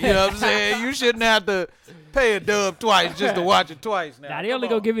life. You know what I'm saying? You shouldn't have to pay a dub twice just to watch it twice. Now, Now they only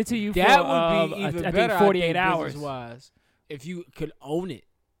gonna give it to you that for would be I even think better. 48 hours. Wise, if you could own it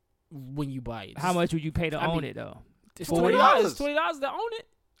when you buy it. How much would you pay to I own mean, it though? It's $40. $20. $20 to own it.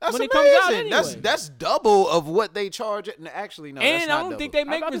 That's when it amazing. comes out anyway. That's double of what they charge. It. Actually, no. that's And not I don't think double. they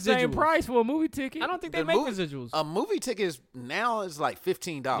make About residuals. the same price for a movie ticket. I don't think they The make movie- residuals. A movie ticket is now is like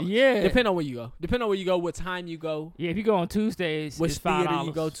 $15. Yeah. Depending on where you go. Depending on where you go, what time you go, Yeah, if you go on Tuesdays, which it's $5. theater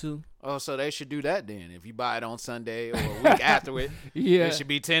you go to. Oh, so they should do that then. If you buy it on Sunday or a week after it, Yeah. it should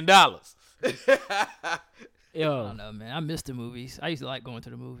be $10. I Yo, don't know, man. I miss the movies. I used to like going to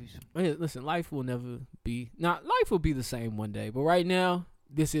the movies. hey, listen, life will never be. Life will be the same one day, but right now,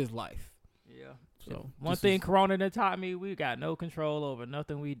 this is life. Yeah. So One this thing is- Corona done taught me, we got no control over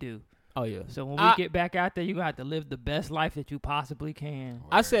nothing we do. Oh yeah. So when we I- get back out there, you gonna have to live the best life that you possibly can.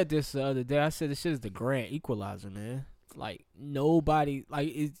 I said this the other day. I said this shit is the grand equalizer, man. Like nobody, like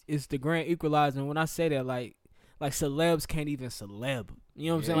it's the grand equalizer. And when I say that, like celebs can't even celeb. You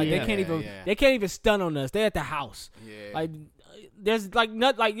know what I'm saying? Like Yeah. they can't even Yeah. they can't even stun on us. They at the house. Yeah. Like there's like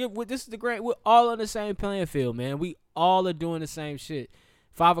not like this is the grand. We're all on the same playing field, man. We all are doing the same shit.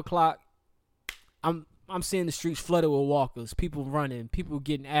 5 o'clock. I'm I'm seeing the streets flooded with walkers, people running, people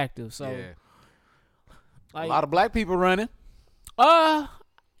getting active. So, a lot of black people running. Yeah,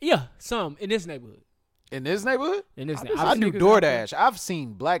 some in this neighborhood. In this neighborhood? I do DoorDash. I've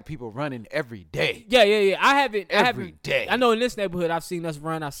seen black people running every day. Yeah. I haven't every day. I know in this neighborhood I've seen us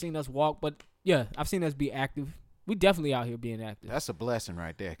run, I've seen us walk, but yeah, I've seen us be active. We definitely out here being active. That's a blessing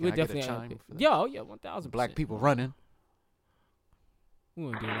right there. Can We're I get definitely a chime active. for that? Yeah, 1,000%. Black people running. We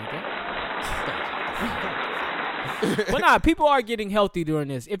wouldn't do it like that. But nah, people are getting healthy during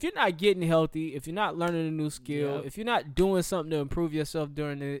this. If you're not getting healthy, if you're not learning a new skill, if you're not doing something to improve yourself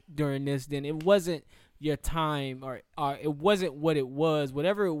during this, then it wasn't your time, or it wasn't what it was.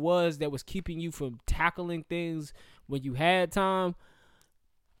 Whatever it was that was keeping you from tackling things when you had time,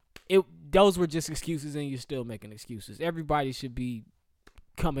 those were just excuses, and you're still making excuses. Everybody should be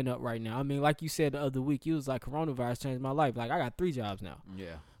coming up right now. I mean, like you said the other week, you was like, coronavirus changed my life. Like, I got 3 jobs now.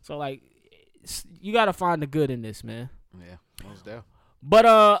 Yeah. So, like, you got to find the good in this, man. Yeah, most definitely. But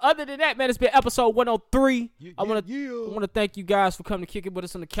other than that, man, it's been episode 103. I want to thank you guys for coming to kick it with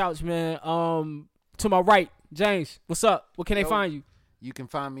us on the couch, man. To my right, James, what's up? Where can they find you? You can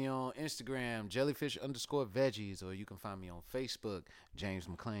find me on Instagram, jellyfish_veggies, or you can find me on Facebook, James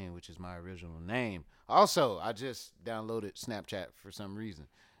McClain, which is my original name. Also, I just downloaded Snapchat for some reason.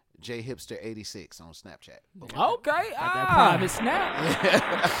 JHipster86 on Snapchat. Okay. Got that private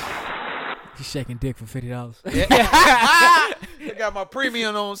snap. He's shaking dick for $50. I got my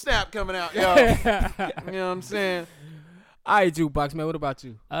premium on Snap coming out, y'all. You know what I'm saying? All right, Jukebox, man. What about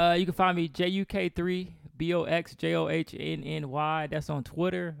you? You can find me JUK3BOXJOHNNY. That's on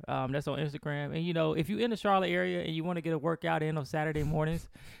Twitter. That's on Instagram. And, if you're in the Charlotte area and you want to get a workout in on Saturday mornings,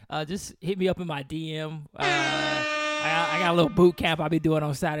 just hit me up in my DM. I got a little boot camp I'll be doing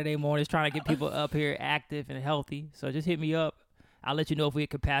on Saturday mornings, trying to get people up here active and healthy. So just hit me up. I'll let you know if we have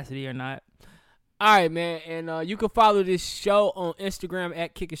capacity or not. All right, man. And you can follow this show on Instagram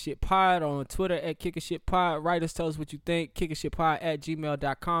at KickingShitPod, on Twitter at KickingShitPod. Write us, tell us what you think.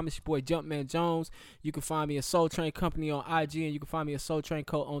 KickingShitPod@gmail.com. It's your boy Jumpman Jones. You can find me at Soul Train Company on IG, and you can find me at Soul Train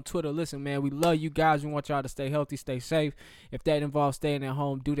Co. on Twitter. Listen, man, we love you guys. We want y'all to stay healthy, stay safe. If that involves staying at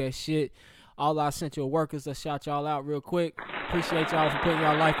home, do that shit. All our essential workers, let's shout y'all out real quick. Appreciate y'all for putting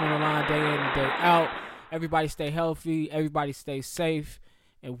y'all life on the line day in and day out. Everybody stay healthy. Everybody stay safe.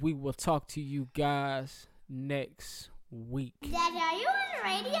 And we will talk to you guys next week. Daddy, are you on the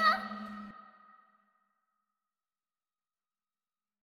radio?